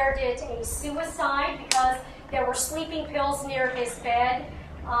declared it a suicide because there were sleeping pills near his bed,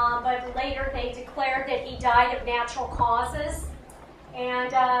 but later they declared that he died of natural causes.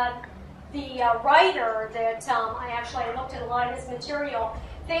 And the writer that I looked at a lot of his material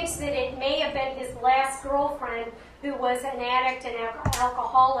thinks that it may have been his last girlfriend who was an addict and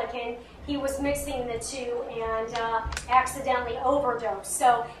alcoholic, and he was mixing the two and accidentally overdosed.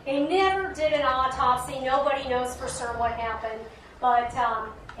 So they never did an autopsy. Nobody knows for sure what happened. But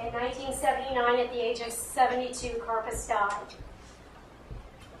in 1979, at the age of 72, Karpis died.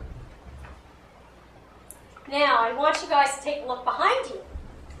 Now, I want you guys to take a look behind you.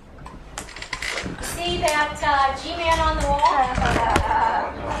 See that G-Man on the wall?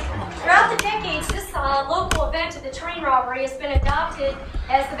 Throughout the decades, this local event of the train robbery has been adopted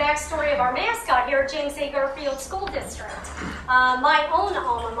as the backstory of our mascot here at James A. Garfield School District, my own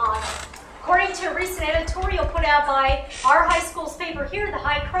alma mater. According to a recent editorial put out by our high school's paper here, the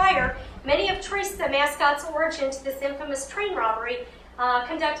High Crier, many have traced the mascot's origin to this infamous train robbery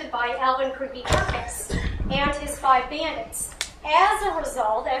conducted by Alvin Karpis and his 5 bandits. As a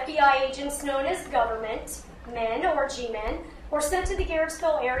result, FBI agents known as government men or G-men were sent to the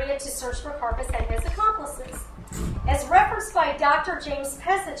Garrettsville area to search for Karpis and his accomplices. As referenced by Dr. James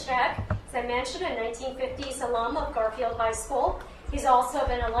Pesachek, as I mentioned, a 1950s alum of Garfield High School, he's also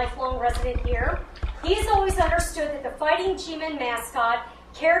been a lifelong resident here. He's always understood that the fighting G-men mascot,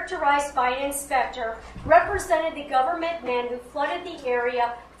 characterized by an inspector, represented the government men who flooded the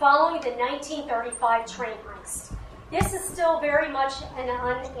area following the 1935 train heist. This is still very much an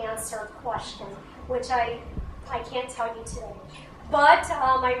unanswered question, which I can't tell you today. But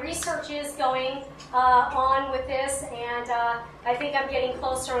my research is going on with this, and I think I'm getting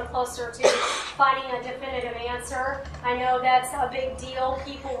closer and closer to finding a definitive answer. I know that's a big deal.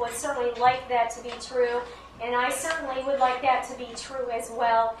 People would certainly like that to be true, and I certainly would like that to be true as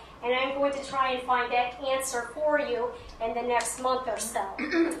well. And I'm going to try and find that answer for you in the next month or so.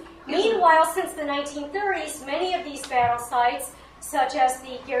 Meanwhile, since the 1930s, many of these battle sites, such as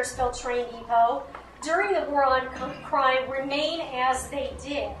the Garrettsville Train Depot, during the War on Crime remain as they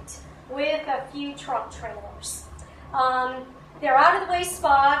did, with a few truck trailers. They're out-of-the-way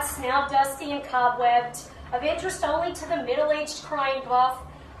spots, now dusty and cobwebbed, of interest only to the middle-aged crime buff,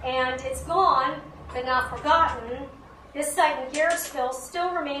 and it's gone, but not forgotten. This site in Garrettsville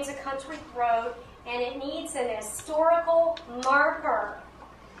still remains a country road, and it needs an historical marker.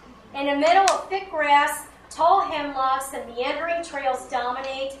 In the middle of thick grass, tall hemlocks and meandering trails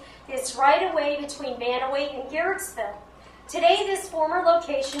dominate this right-of-way between Manaway and Garrettsville. Today, this former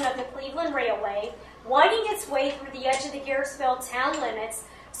location of the Cleveland Railway, winding its way through the edge of the Garrettsville town limits,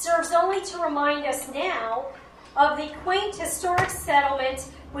 serves only to remind us now of the quaint historic settlement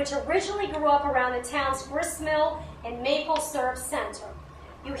which originally grew up around the town's gristmill and maple syrup center.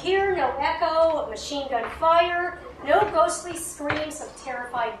 You hear no echo of machine gun fire, no ghostly screams of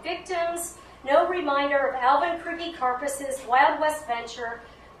terrified victims, no reminder of Alvin Karpis' Wild West venture,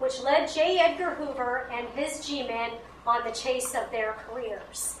 which led J. Edgar Hoover and his G-men on the chase of their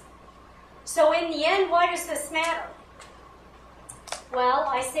careers. So in the end, why does this matter? Well,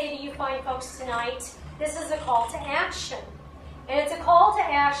 I say to you fine folks tonight, this is a call to action. And it's a call to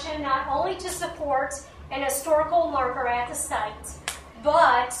action not only to support an historical marker at the site,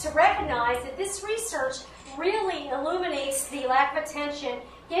 but to recognize that this research really illuminates the lack of attention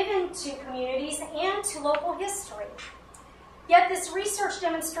given to communities and to local history. Yet this research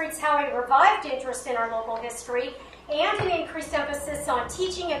demonstrates how a revived interest in our local history and an increased emphasis on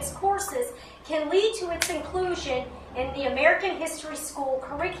teaching its courses can lead to its inclusion in the American History School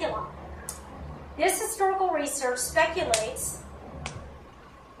curriculum. This historical research speculates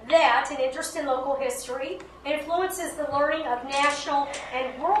that an interest in local history influences the learning of national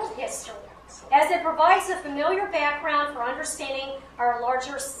and world history, as it provides a familiar background for understanding our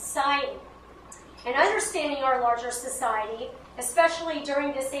larger society. And understanding our larger society, especially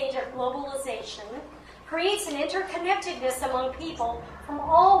during this age of globalization, creates an interconnectedness among people from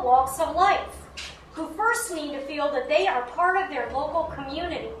all walks of life, who first need to feel that they are part of their local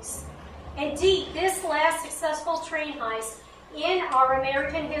communities. Indeed, this last successful train heist in our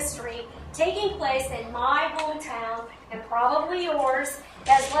American history, taking place in my hometown, and probably yours,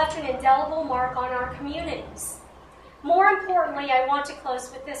 has left an indelible mark on our communities. More importantly, I want to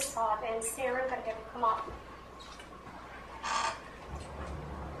close with this thought, and Sarah, I'm going to get to come up.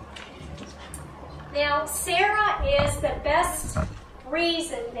 Now, Sarah is the best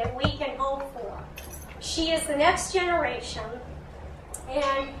reason that we can hope for. She is the next generation,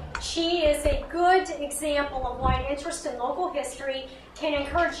 and she is a good example of why an interest in local history can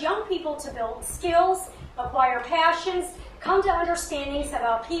encourage young people to build skills, acquire passions, come to understandings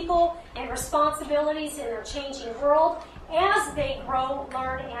about people and responsibilities in their changing world as they grow,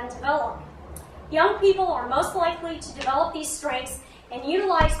 learn, and develop. Young people are most likely to develop these strengths and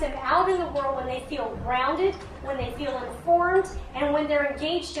utilize them out in the world when they feel grounded, when they feel informed, and when they're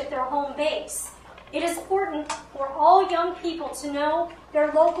engaged at their home base. It is important for all young people to know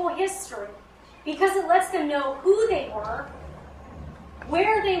their local history because it lets them know who they were,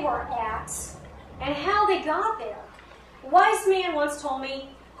 where they were at, and how they got there. A wise man once told me,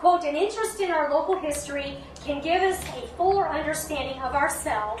 quote, "An interest in our local history can give us a fuller understanding of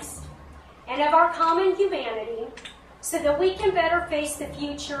ourselves and of our common humanity so that we can better face the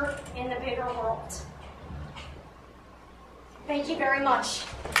future in the bigger world." Thank you very much.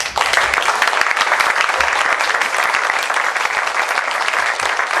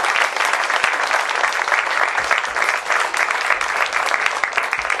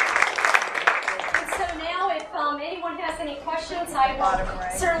 Anyone has any questions, I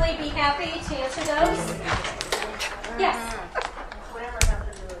will certainly be happy to answer those. Yes? Whatever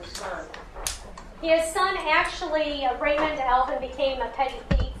happened to her son? His son actually, Raymond Alvin, became a petty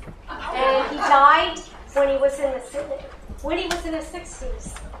thief, and he died when he was in the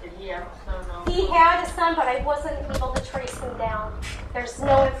 60s. Did he have a son? He had a son, but I wasn't able to trace him down. There's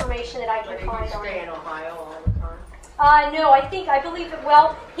no information that I can find on Stay him. in Ohio all the time? No, I believe that,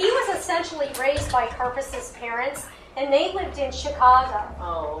 well, he was essentially raised by Karpis' parents, and they lived in Chicago.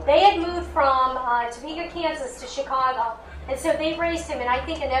 Oh. They had moved from Topeka, Kansas to Chicago, and so they raised him, and I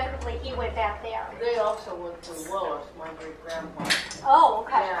think inevitably he went back there. They also went to Willis, my great-grandpa. Oh,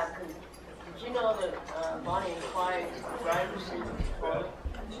 okay. Yeah, did you know that Bonnie and Clyde drivers in Florida?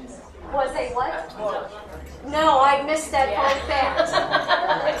 Was they what? Florida. No, I missed that fun fact.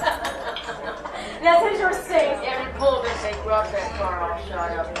 That's interesting. Every pull that they brought that car all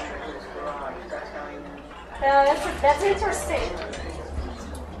shot up in Trish's garage. That's how he knew. That's interesting.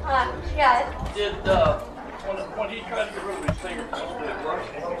 Yeah. Did, when he tried to get rid of his fingerprints, did it work?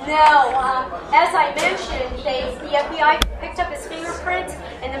 No, as I mentioned, the FBI picked up his fingerprints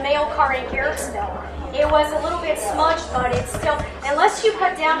in the mail car in Garrettsville. It was a little bit smudged, but it's still, unless you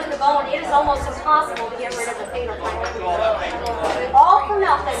cut down to the bone, it is almost impossible to get rid of the fingerprint. All for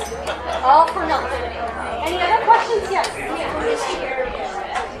nothing. All for nothing. Any other questions? Yes.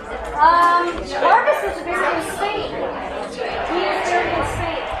 Karpis is very insane. He is very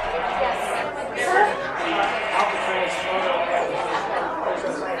insane. Yes. Sir?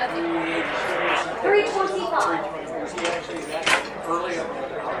 325.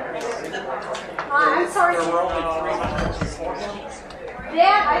 I'm sorry.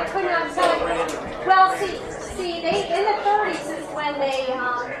 That I could not tell you. Well, see, they in the 30s is when they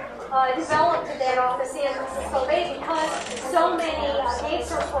developed that off the San Francisco Bay because so many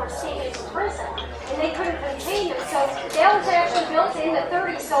gangsters were escaping from prison and they couldn't contain them. So that was actually built in the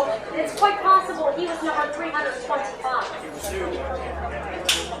 30s. So it's quite possible he was number 325.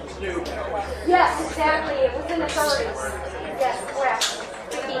 Yes, exactly. It was in the 30s. Yes, correct.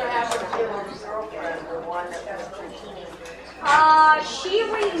 She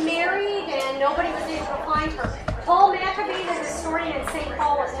remarried and nobody was able to find her. Paul McAbee, the historian in St.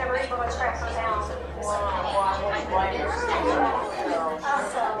 Paul, was never able to track her down.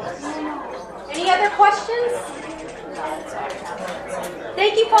 Any other questions?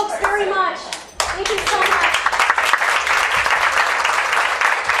 Thank you folks very much. Thank you so much.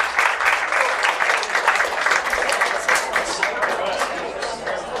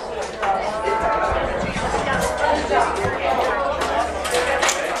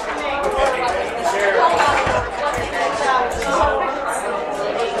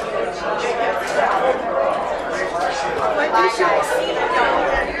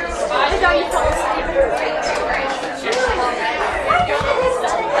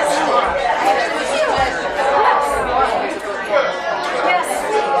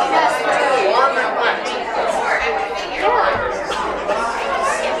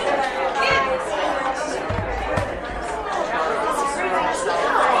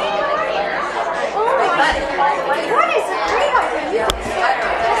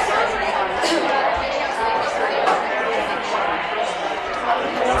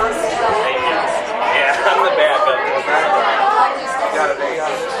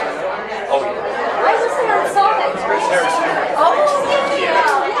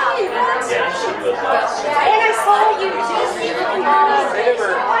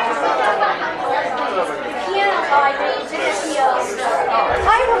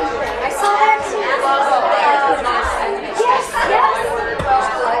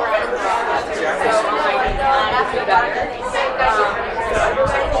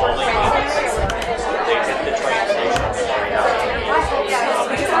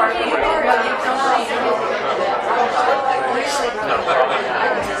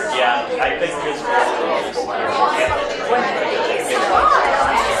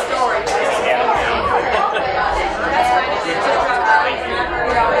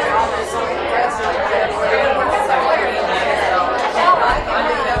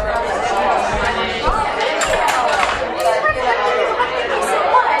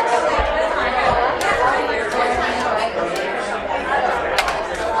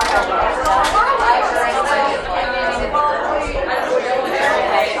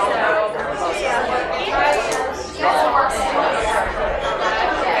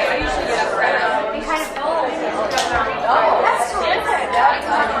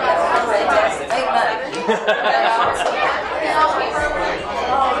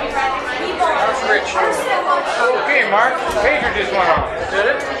 Okay, Mark, the pager just went off. Did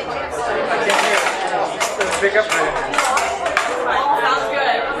it? I can't hear it. Let's pick up the... Sounds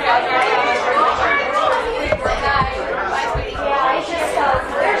good. Yeah,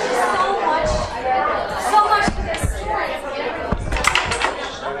 there's just so much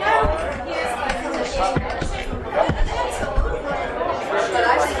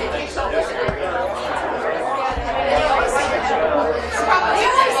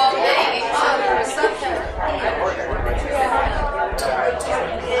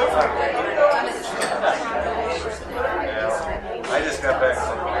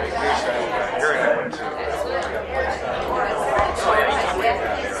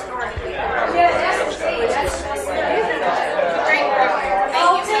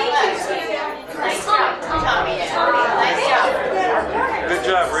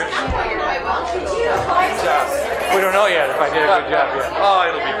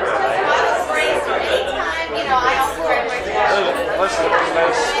Anytime, you know, I also graduated. Listen,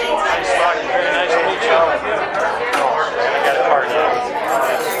 nice talking. Very nice to meet you. I got a card now.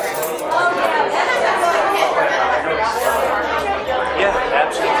 Yeah,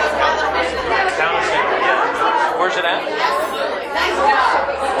 absolutely. Where's it at?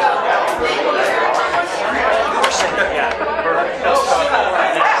 Yeah.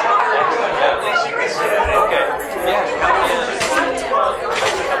 Okay. Yeah, come in.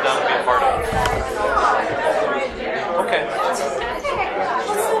 Come down and be a part of it. Okay.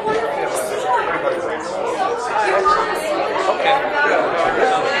 Okay.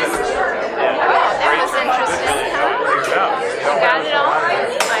 That was interesting. You got it all?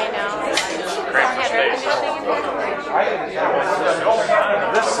 I know.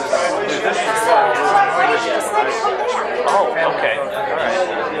 Oh, okay. All right.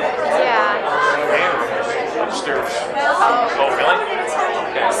 Yeah. Upstairs. Oh, really?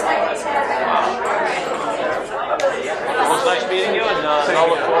 Okay. It was nice meeting you, and I'll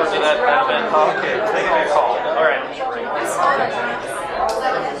look forward to that event. Okay. Thank you for your call. All right.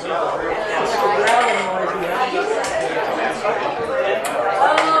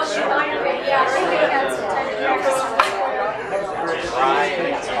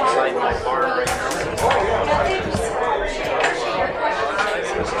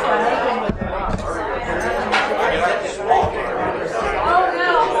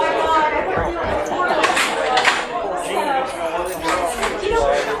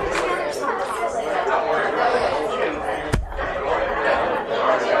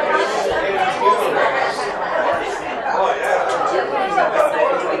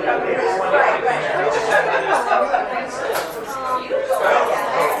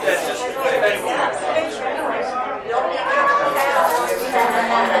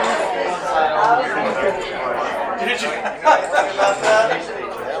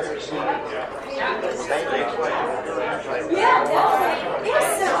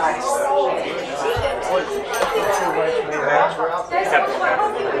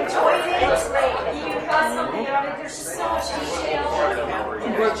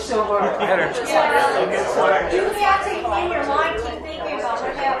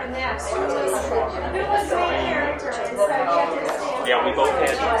 Yeah, we both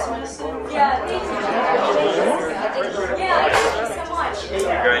had you. Yeah, thank you. Yeah, thank you so much. You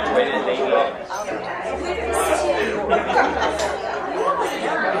graduated in 88.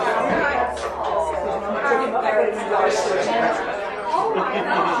 Oh my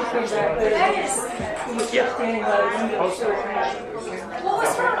God. That is... Yeah. What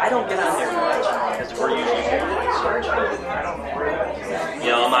was wrong? I don't get on there much because we're usually search. You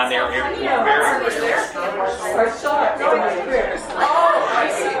know, I'm on there very rarely. Oh, I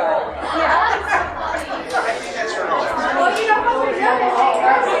see. Yeah. Well, you know what we're doing?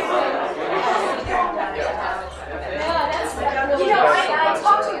 Yeah, that's... You know, I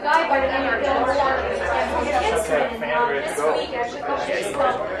talked to a guy by the name of Bill Moore from Kinsman this week, actually, a couple days ago,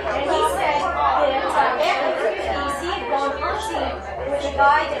 and he said that back in the 50s, he had gone hunting with a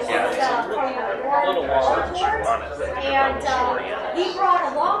guy that was from the World War, and he brought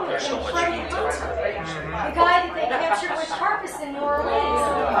along with him Freddie Hunter, the guy that they captured with Karpis in New Orleans.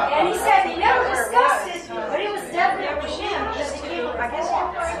 And he said they never discussed it, but it was definitely him because he came up to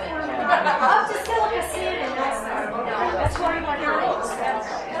Silica City, and that's where he went to.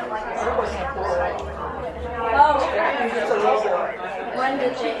 Oh, when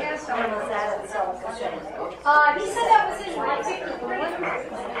did they ask him was that at Silica City? He said that was in like 53.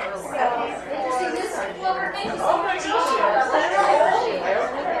 So, interesting. This is Wilbur. Thank you so